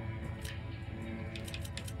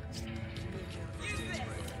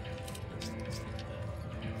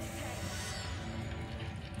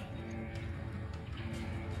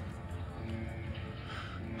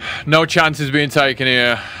 No chances being taken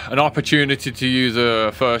here. An opportunity to use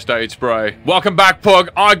a first aid spray. Welcome back, Pug.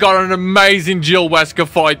 I got an amazing Jill Wesker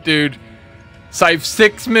fight, dude. Save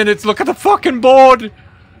 6 minutes. Look at the fucking board.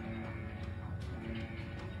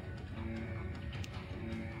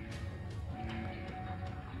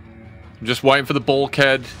 I'm just waiting for the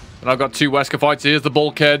bulkhead. And I've got 2 Wesker fights. Here's the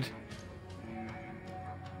bulkhead.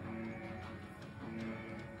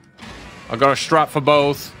 I've got a strap for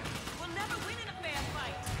both. We'll never win in a fair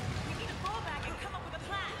fight. We need to fall back and come up with a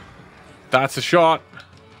plan. That's a shot.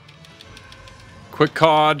 Quick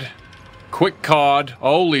card. Quick card.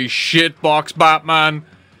 Holy shit, box Batman.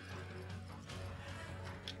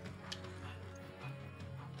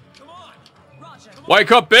 Come on! Roger.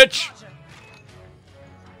 Wake up, bitch. Roger.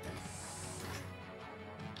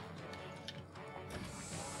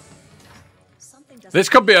 Something doesn't This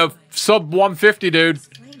could be a seem right. sub 150, dude.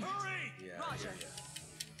 Explain it. Roger.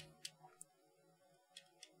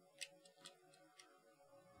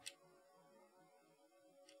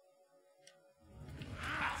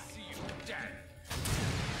 I see you dead.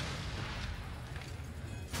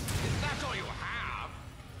 Is that all you have?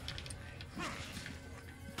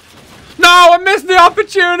 No, I missed the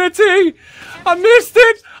opportunity. I missed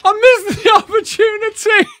it. I missed the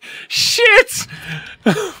opportunity. Shit.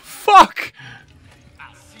 Fuck.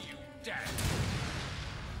 I see you dead.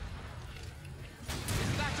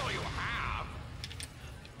 Is that all you have?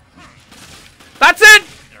 That's it.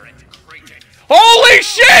 They're integrated. Holy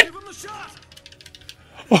shit. Give him the shot!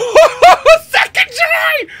 Second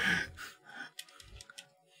try.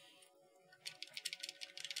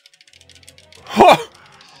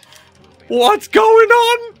 What's going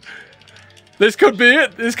on? This could be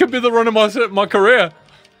it. This could be the run of my career.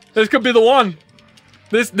 This could be the one.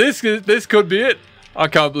 This could be it. I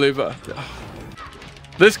can't believe it.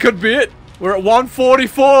 This could be it. We're at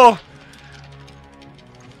 144.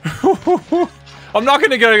 I'm not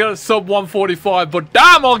gonna get a sub 145, but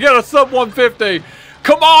damn, I'll get a sub 150.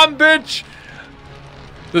 Come on, bitch.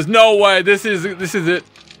 There's no way. This is it.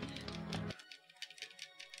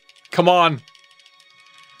 Come on.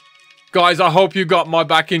 Guys, I hope you got my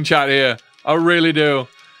back in chat here. I really do.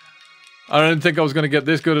 I didn't think I was going to get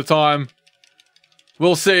this good a time.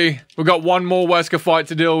 We'll see. We've got one more Wesker fight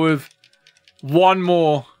to deal with. One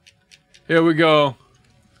more. Here we go.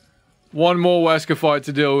 One more Wesker fight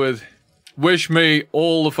to deal with. Wish me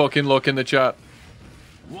all the fucking luck in the chat.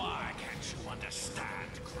 Why can't you understand,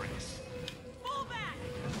 Chris? Fall back.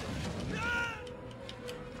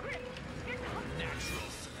 Natural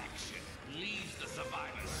selection leaves the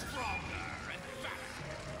survivors stronger and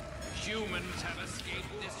faster. Humans have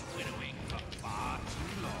escaped this winnowing for far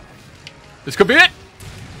too long. This could be it.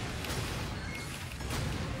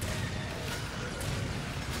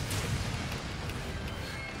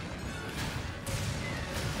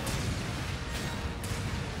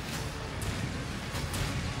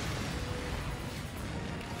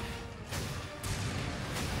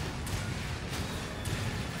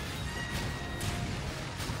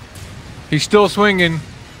 He's still swinging.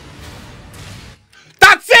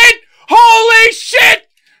 That's it! Holy shit!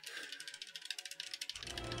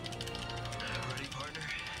 Ready, partner?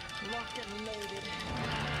 Locked and loaded.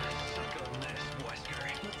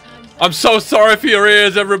 I'm so sorry for your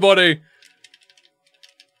ears, everybody.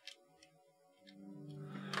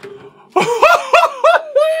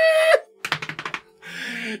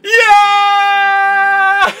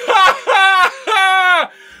 Yeah!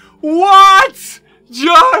 What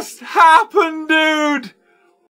just happened, dude?